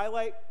 will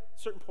highlight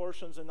certain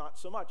portions and not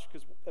so much,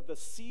 because of the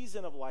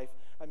season of life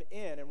I'm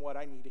in and what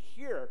I need to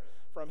hear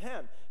from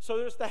him. So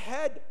there's the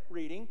head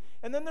reading,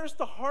 and then there's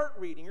the heart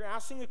reading. You're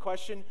asking the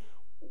question,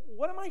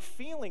 what am I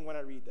feeling when I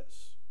read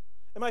this?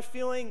 Am I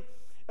feeling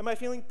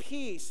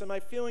peace? Am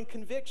I feeling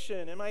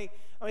conviction? Am I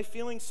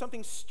feeling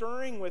something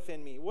stirring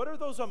within me? What are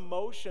those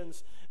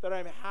emotions that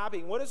I'm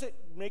having? What does it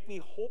make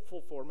me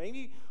hopeful for?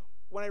 Maybe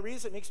when I read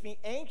this, it makes me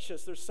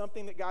anxious. There's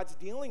something that God's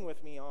dealing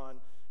with me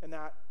on in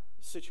that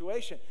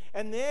situation.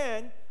 And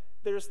then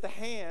there's the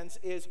hands,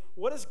 is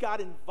what is God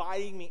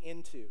inviting me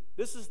into?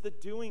 This is the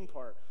doing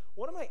part.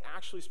 What am I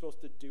actually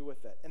supposed to do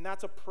with it? And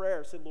that's a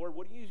prayer. Say, Lord,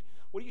 what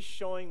are you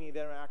showing me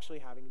that I'm actually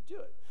having to do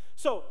it?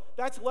 So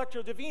that's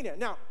Lectio Divina.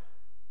 Now,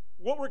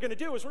 what we're going to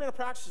do is we're going to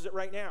practice it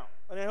right now.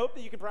 And I hope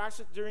that you can practice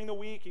it during the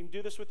week. You can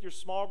do this with your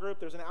small group.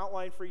 There's an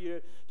outline for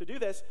you to do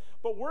this.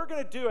 But we're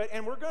going to do it,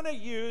 and we're going to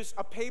use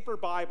a paper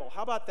Bible.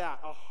 How about that?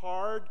 A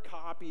hard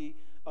copy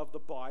of the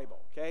Bible,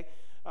 okay?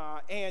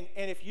 And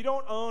if you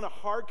don't own a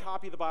hard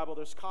copy of the Bible,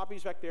 there's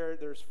copies back there.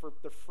 They're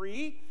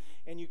free,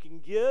 and you can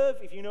give,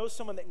 if you know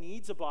someone that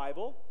needs a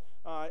Bible,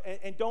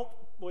 and don't,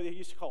 what they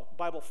used to call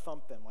Bible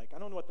thump them. Like, I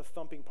don't know what the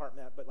thumping part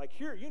meant, but like,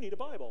 here, you need a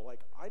Bible.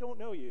 Like, I don't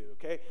know you,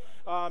 okay?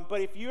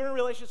 But if you're in a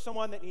relationship with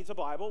someone that needs a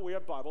Bible, we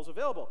have Bibles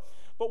available.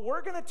 But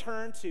we're going to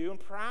turn to and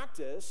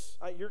practice.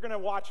 You're going to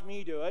watch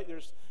me do it.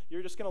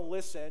 You're just going to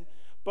listen.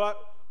 But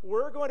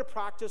we're going to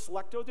practice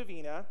Lectio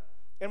Divina.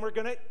 And we're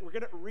gonna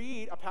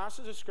read a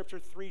passage of Scripture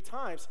 3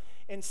 times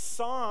in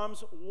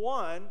Psalms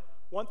 1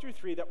 through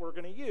 3 that we're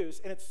going to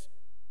use. And it's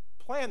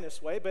planned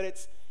this way,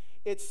 but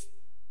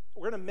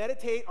we're going to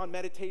meditate on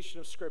meditation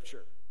of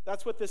Scripture.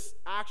 That's what this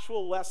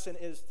actual lesson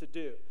is to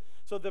do.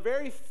 So the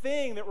very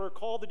thing that we're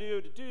called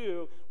to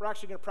do, we're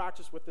actually going to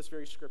practice with this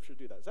very Scripture to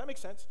do that. Does that make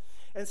sense?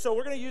 And so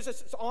we're going to use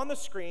this. It's on the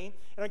screen.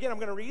 And again, I'm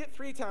going to read it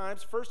 3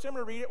 times. First, I'm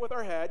going to read it with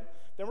our head.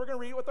 Then we're going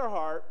to read it with our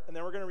heart. And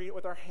then we're going to read it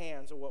with our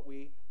hands of what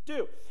we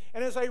do.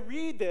 And as I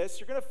read this,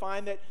 you're going to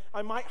find that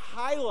I might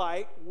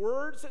highlight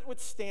words that would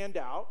stand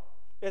out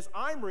as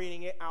I'm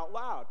reading it out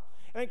loud.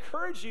 And I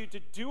encourage you to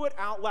do it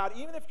out loud.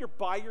 Even if you're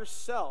by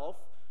yourself,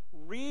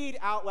 read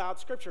out loud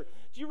Scripture.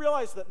 Do you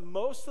realize that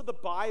most of the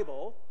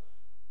Bible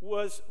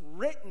was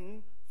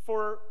written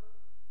for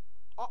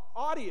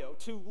audio,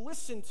 to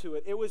listen to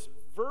it? It was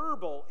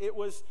verbal. It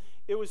was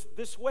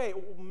this way.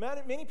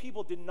 Many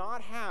people did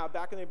not have,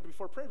 back in the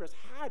before printing press,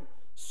 had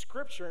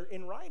Scripture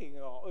in writing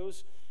at all.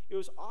 It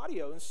was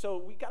audio. And so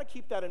we got to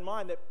keep that in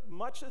mind, that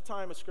much of the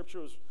time a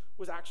Scripture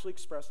was actually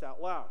expressed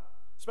out loud.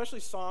 Especially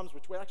Psalms,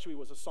 which actually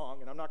was a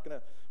song, and I'm going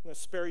to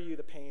spare you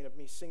the pain of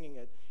me singing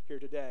it here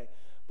today.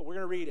 But we're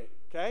going to read it,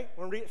 okay?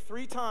 We're going to read it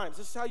 3 times.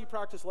 This is how you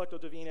practice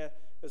Lectio Divina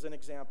as an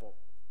example.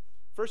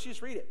 First, you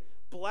just read it.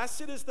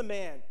 Blessed is the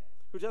man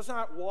who does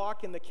not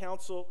walk in the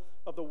counsel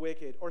of the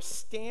wicked, or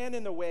stand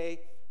in the way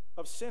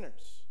of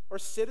sinners, or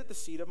sit at the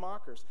seat of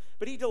mockers.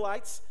 But his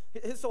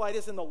delight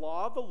is in the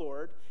law of the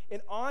Lord,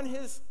 and on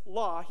his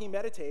law he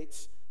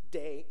meditates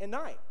day and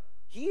night.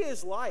 He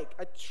is like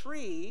a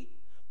tree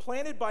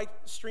planted by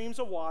streams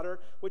of water,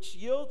 which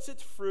yields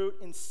its fruit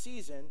in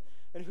season,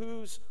 and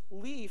whose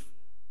leaf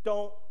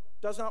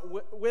does not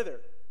wither.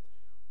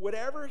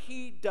 Whatever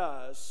he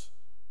does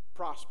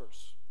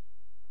prospers.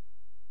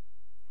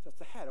 That's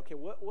the head. Okay,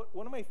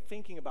 what am I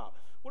thinking about?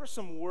 What are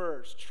some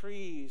words?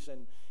 Trees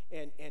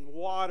and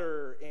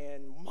water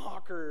and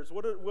mockers.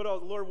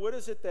 Lord, what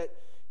is it that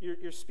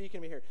you're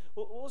speaking to me here?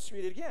 Well, let's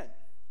read it again.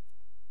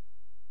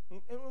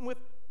 And with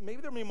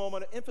maybe there'll be a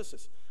moment of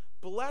emphasis.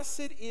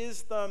 Blessed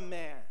is the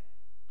man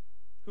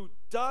who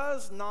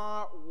does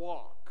not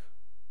walk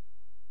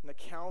in the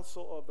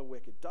counsel of the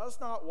wicked.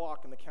 Does not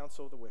walk in the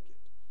counsel of the wicked.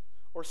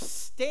 Or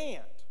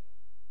stand.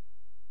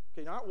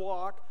 Okay, not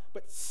walk,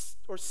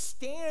 or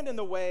stand in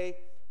the way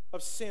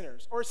of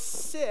sinners. Or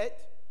sit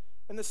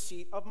in the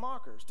seat of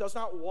mockers. Does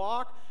not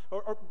walk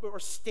or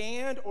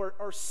stand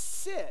or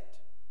sit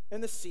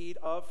in the seat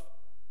of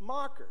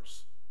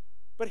mockers.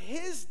 But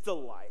his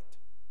delight,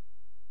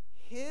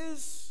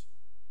 his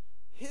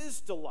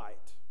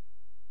delight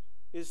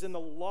is in the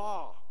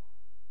law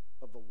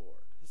of the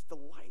Lord. His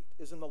delight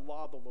is in the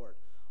law of the Lord.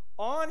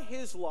 On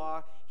his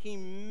law, he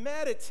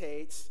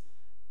meditates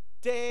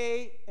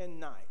day and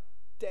night.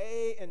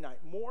 Day and night.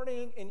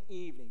 Morning and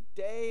evening.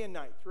 Day and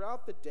night.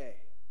 Throughout the day.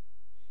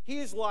 He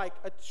is like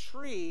a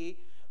tree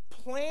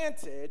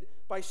planted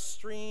by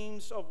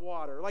streams of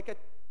water. Like a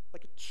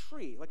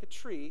tree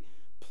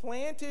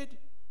planted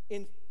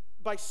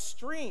by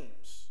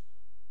streams,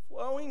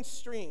 flowing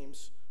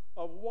streams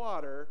of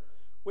water,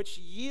 which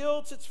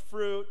yields its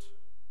fruit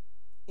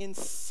in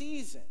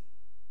season.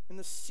 In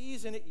the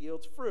season it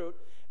yields fruit,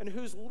 and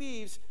whose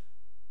leaf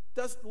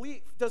does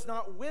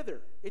not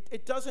wither.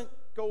 It doesn't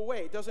go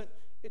away.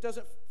 It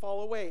doesn't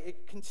fall away.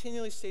 It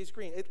continually stays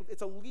green.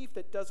 It's a leaf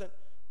that doesn't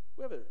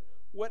wither.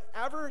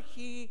 Whatever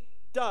he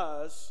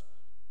does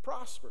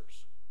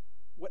prospers.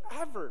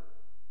 Whatever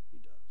he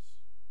does.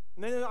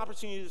 And then an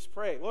opportunity to just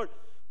pray, Lord,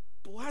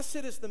 blessed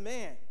is the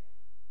man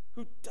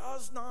who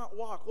does not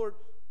walk. Lord,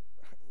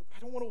 I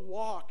don't want to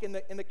walk in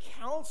the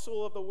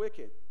counsel of the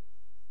wicked.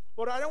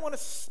 Lord, I don't want to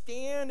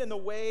stand in the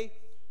way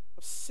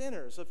of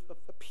sinners, of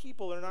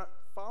people that are not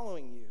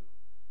following you.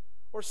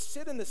 Or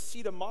sit in the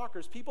seat of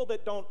mockers, people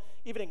that don't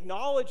even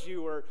acknowledge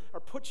you or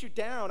put you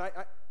down.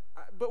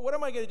 But what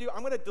am I going to do?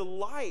 I'm going to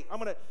delight. I'm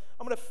going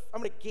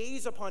to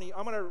gaze upon you.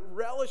 I'm going to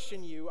relish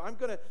in you. I'm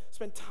going to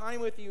spend time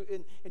with you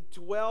and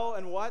dwell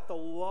in what? The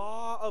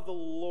law of the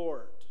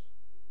Lord.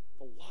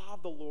 The law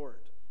of the Lord.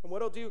 And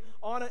what I'll do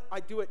on it,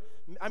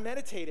 I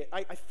meditate it.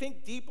 I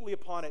think deeply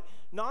upon it.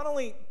 Not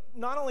only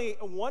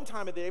one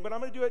time a day, but I'm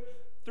going to do it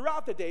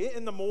throughout the day,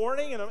 in the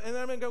morning, and then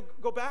I'm going to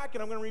go back,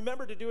 and I'm going to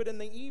remember to do it in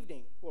the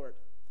evening, Lord.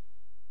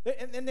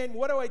 And then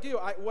what do?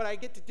 What I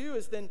get to do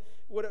is then,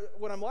 what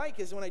I'm like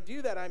is when I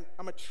do that,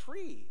 I'm a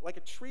tree, like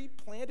a tree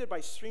planted by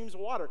streams of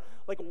water,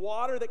 like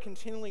water that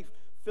continually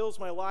fills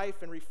my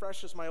life and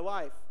refreshes my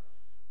life,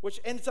 which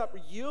ends up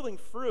yielding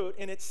fruit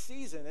in its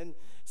season. And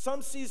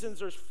some seasons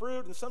there's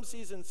fruit, and some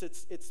seasons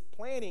it's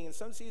planting, and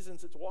some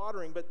seasons it's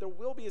watering, but there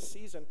will be a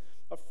season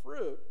of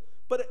fruit.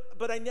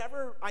 But I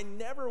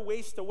never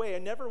waste away. I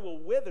never will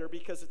wither,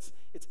 because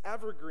it's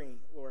evergreen,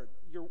 Lord.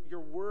 Your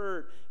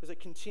word, as I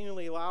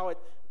continually allow it,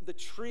 the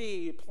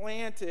tree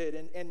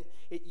planted and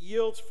it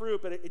yields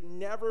fruit, but it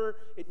never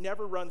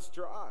runs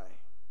dry.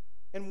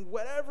 And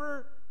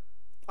whatever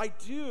I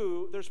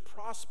do, there's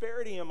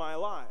prosperity in my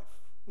life.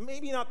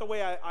 Maybe not the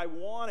way I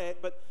want it,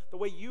 but the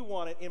way you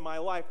want it in my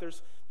life.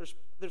 There's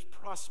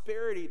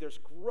prosperity, there's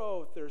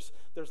growth, there's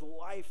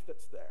life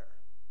that's there.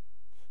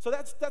 So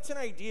that's an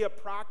idea of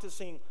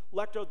practicing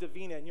Lectio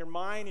Divina in your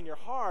mind and your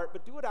heart,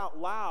 but do it out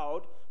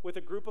loud with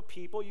a group of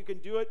people. You can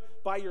do it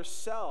by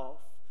yourself,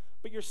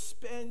 but you're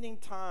spending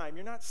time.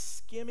 You're not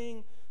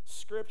skimming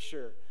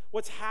Scripture.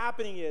 What's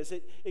happening is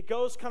it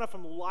goes kind of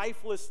from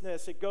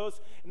lifelessness, it goes,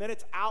 and then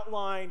it's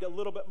outlined a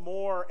little bit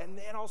more, and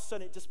then all of a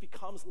sudden it just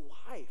becomes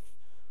life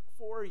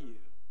for you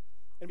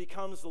and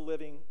becomes the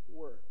living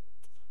Word.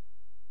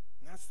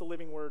 And that's the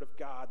living Word of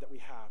God that we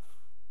have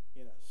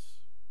in us.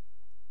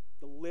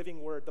 The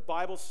living Word. The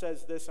Bible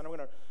says this, and I'm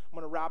going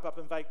to wrap up,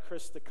 invite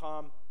Chris to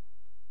come.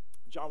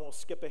 John will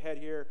skip ahead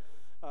here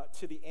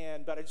to the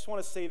end, but I just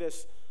want to say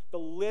this. The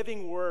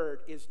living word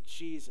is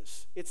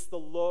Jesus. It's the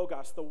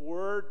Logos. The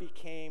word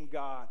became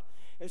God.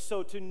 And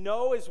so to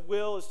know his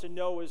will is to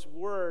know his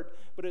word,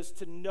 but is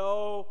to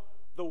know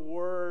the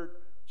word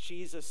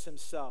Jesus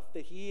himself,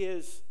 that he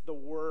is the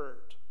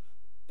word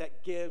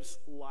that gives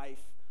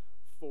life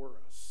for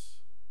us.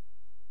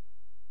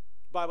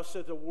 The Bible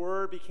says the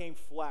word became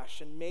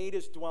flesh and made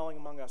his dwelling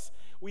among us.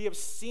 We have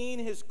seen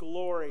his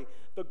glory,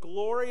 the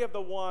glory of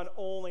the one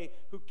only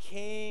who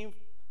came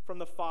from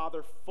the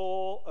Father,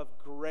 full of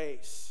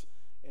grace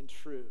and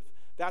truth.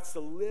 That's the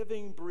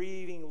living,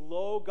 breathing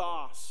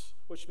Logos,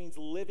 which means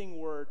living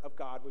word of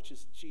God, which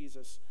is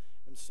Jesus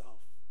himself.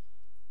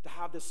 To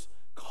have this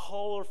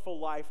colorful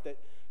life that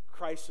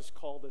Christ has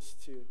called us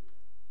to.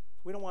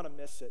 We don't want to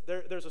miss it.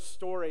 There's a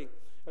story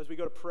as we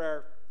go to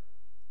prayer.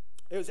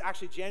 It was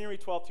actually January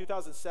 12,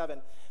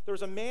 2007. There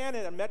was a man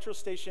at a metro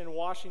station in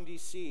Washington,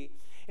 D.C.,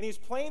 and he was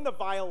playing the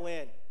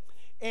violin.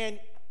 And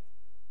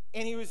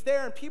he was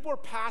there, and people were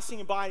passing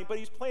him by, but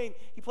he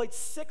played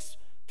 6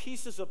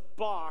 pieces of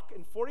Bach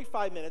in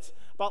 45 minutes.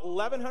 About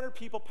 1,100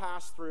 people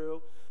passed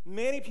through.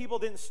 Many people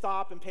didn't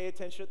stop and pay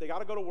attention. They got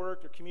to go to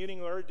work. They're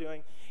commuting, what they're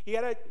doing. He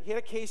had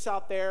a case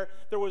out there.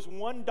 There was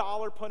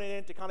 $1 put in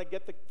it to kind of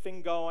get the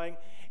thing going.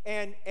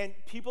 And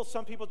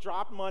some people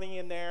dropped money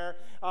in there.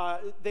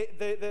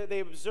 They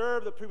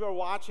observed that people were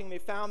watching. They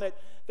found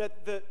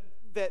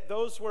that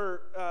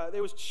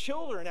those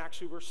children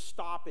actually were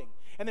stopping.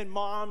 And then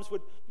moms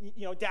would,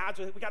 dads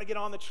would, we got to get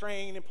on the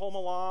train and pull them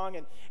along.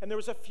 And there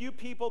was a few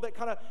people that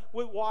kind of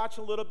would watch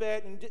a little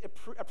bit and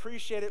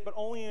appreciate it, but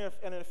only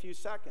in a few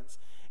seconds.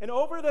 And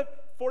over the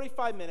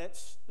 45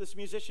 minutes this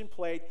musician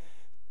played,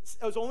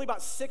 it was only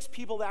about 6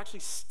 people that actually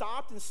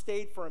stopped and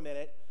stayed for a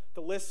minute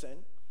to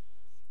listen.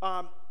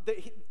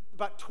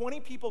 About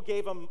 20 people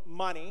gave him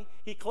money.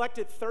 He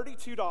collected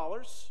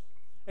 $32.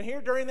 And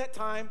here during that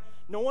time,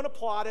 no one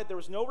applauded. There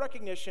was no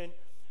recognition.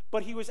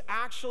 But he was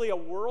actually a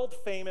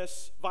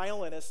world-famous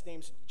violinist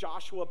named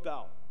Joshua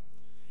Bell.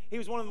 He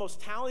was one of the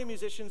most talented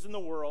musicians in the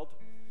world.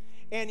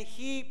 And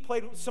he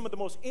played some of the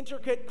most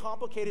intricate,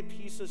 complicated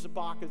pieces of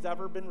Bach that's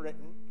ever been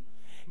written.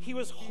 He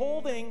was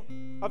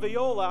holding a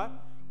viola,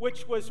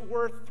 which was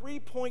worth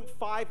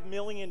 $3.5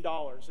 million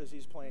as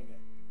he's playing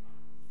it.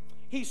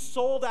 He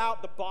sold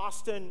out the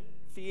Boston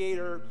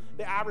Theater.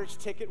 The average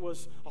ticket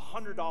was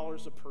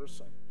 $100 a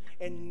person.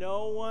 And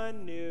no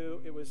one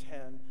knew it was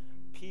him.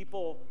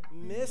 People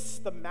miss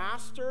the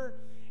master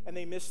and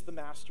they miss the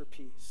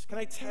masterpiece. Can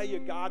I tell you,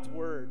 God's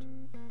word,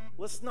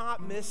 let's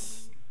not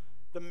miss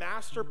the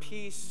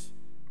masterpiece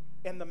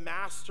and the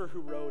master who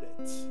wrote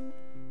it.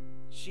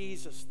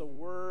 Jesus, the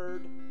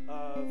word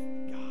of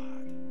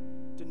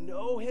God. To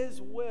know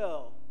his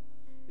will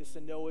is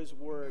to know his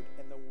word,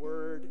 and the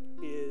word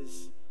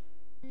is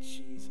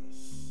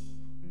Jesus.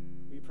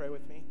 Will you pray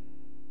with me?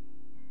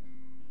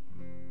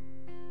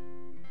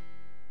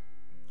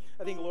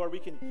 I think, Lord,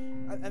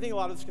 I think a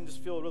lot of us can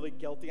just feel really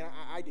guilty. And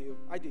I do.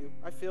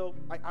 I feel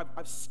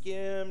I've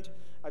skimmed.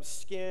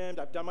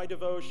 I've done my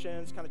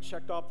devotions, kind of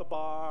checked off the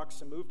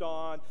box and moved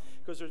on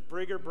because there's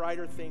bigger,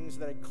 brighter things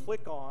that I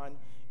click on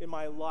in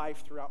my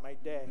life throughout my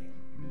day.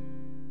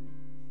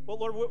 Well,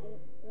 Lord,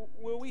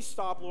 will we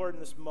stop, Lord, in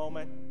this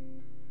moment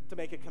to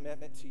make a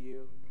commitment to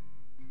you?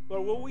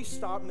 Lord, will we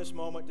stop in this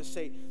moment to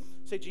say,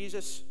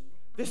 Jesus,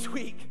 this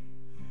week,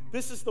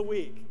 this is the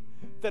week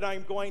that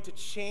I'm going to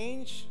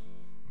change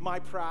my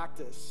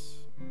practice,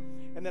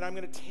 and then I'm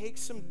going to take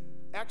some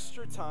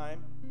extra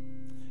time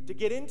to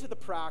get into the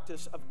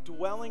practice of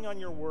dwelling on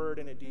your word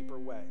in a deeper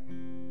way.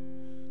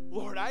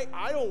 Lord,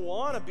 I don't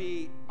want to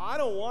be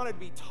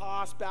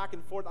tossed back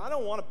and forth. I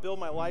don't want to build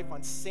my life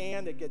on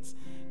sand that gets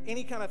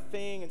any kind of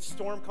thing and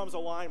storm comes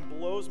along and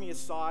blows me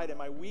aside and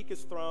my week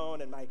is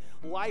thrown and my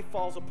life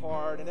falls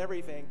apart and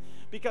everything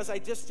because I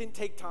just didn't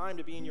take time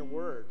to be in your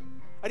word.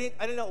 I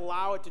didn't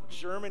allow it to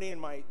germinate in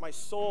my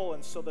soul,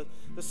 and so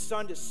the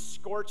sun just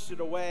scorched it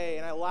away,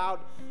 and I allowed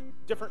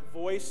different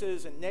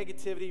voices and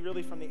negativity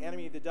really from the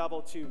enemy, the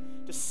devil, to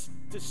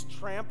just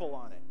trample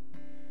on it.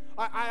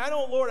 I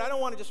don't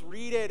want to just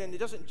read it and it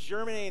doesn't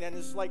germinate, and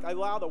it's like I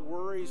allow the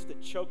worries to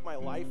choke my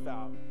life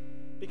out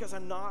because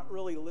I'm not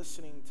really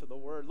listening to the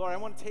word. Lord, I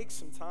want to take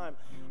some time.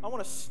 I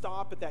want to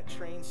stop at that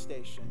train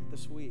station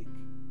this week,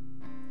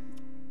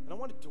 and I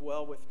want to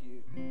dwell with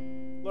you.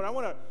 Lord, I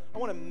want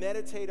to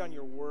meditate on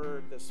your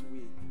word this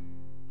week.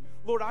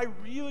 Lord, I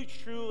really,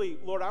 truly,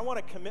 Lord, I want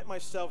to commit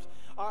myself.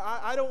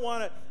 I don't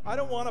want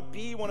to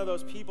be one of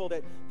those people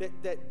that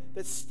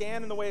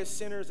stand in the way of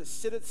sinners, that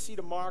sit at the seat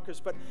of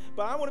mockers, but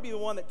I want to be the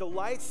one that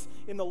delights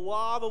in the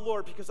law of the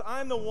Lord, because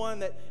I'm the one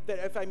that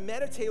if I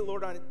meditate,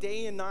 Lord, on it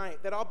day and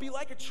night, that I'll be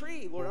like a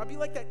tree, Lord. I'll be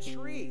like that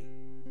tree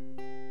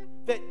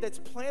that's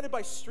planted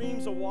by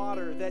streams of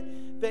water, that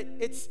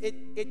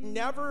it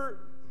never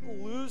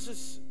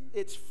loses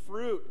its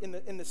fruit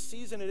in the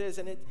season it is,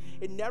 and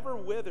it never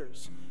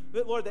withers.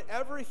 That, Lord, that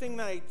everything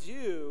that I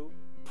do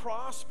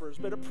prospers,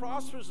 but it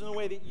prospers in a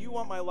way that you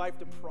want my life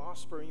to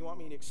prosper and you want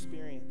me to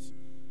experience.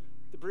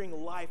 to bring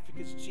life,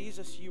 because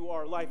Jesus, you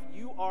are life.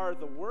 You are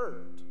the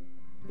Word,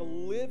 the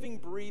living,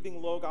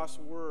 breathing Logos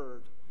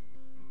Word.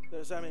 That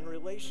as I'm in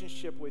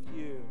relationship with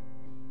you,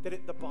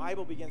 that the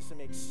Bible begins to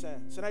make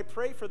sense. And I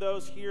pray for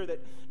those here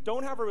that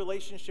don't have a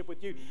relationship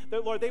with you,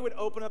 that, Lord, they would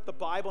open up the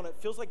Bible and it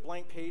feels like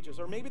blank pages,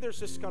 or maybe there's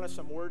just kind of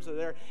some words that are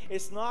there.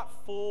 It's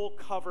not full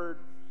colored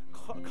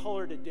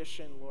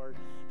edition, Lord,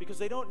 because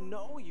they don't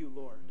know you,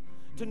 Lord.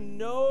 To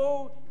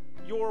know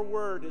your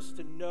word is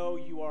to know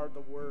you are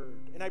the Word.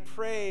 And I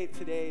pray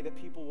today that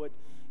people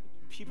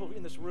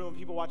in this room,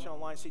 people watching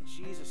online, say,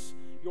 Jesus,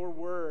 your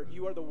word,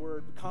 you are the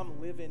Word. Come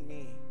live in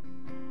me,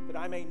 that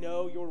I may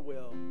know your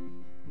will.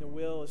 And the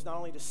will is not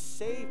only to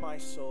save my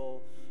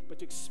soul, but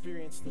to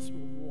experience this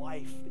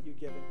life that you've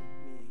given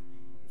me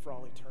for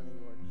all eternity,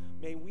 Lord.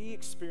 May we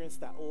experience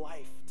that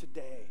life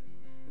today,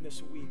 in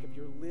this week, of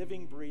your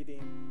living,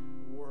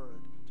 breathing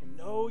Word.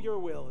 To know your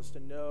will is to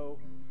know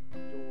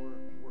your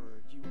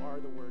word. You are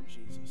the Word,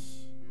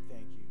 Jesus. We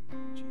thank you.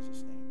 In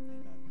Jesus' name,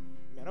 amen.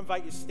 Amen. I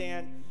invite you to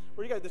stand.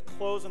 We're going to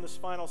close on this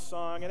final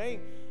song. And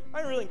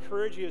I really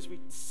encourage you as we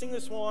sing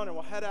this one and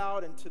we'll head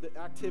out into the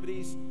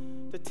activities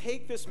to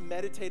take this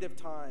meditative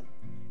time.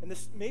 And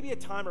this may be a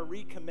time of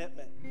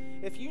recommitment.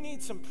 If you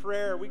need some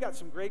prayer, we got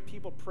some great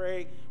people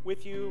pray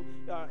with you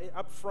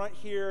up front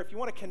here. If you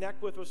want to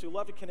connect with us, we'd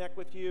love to connect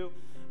with you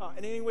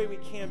in any way we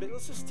can. But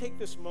let's just take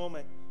this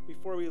moment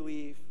before we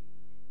leave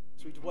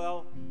as we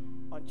dwell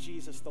on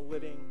Jesus, the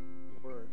living Word.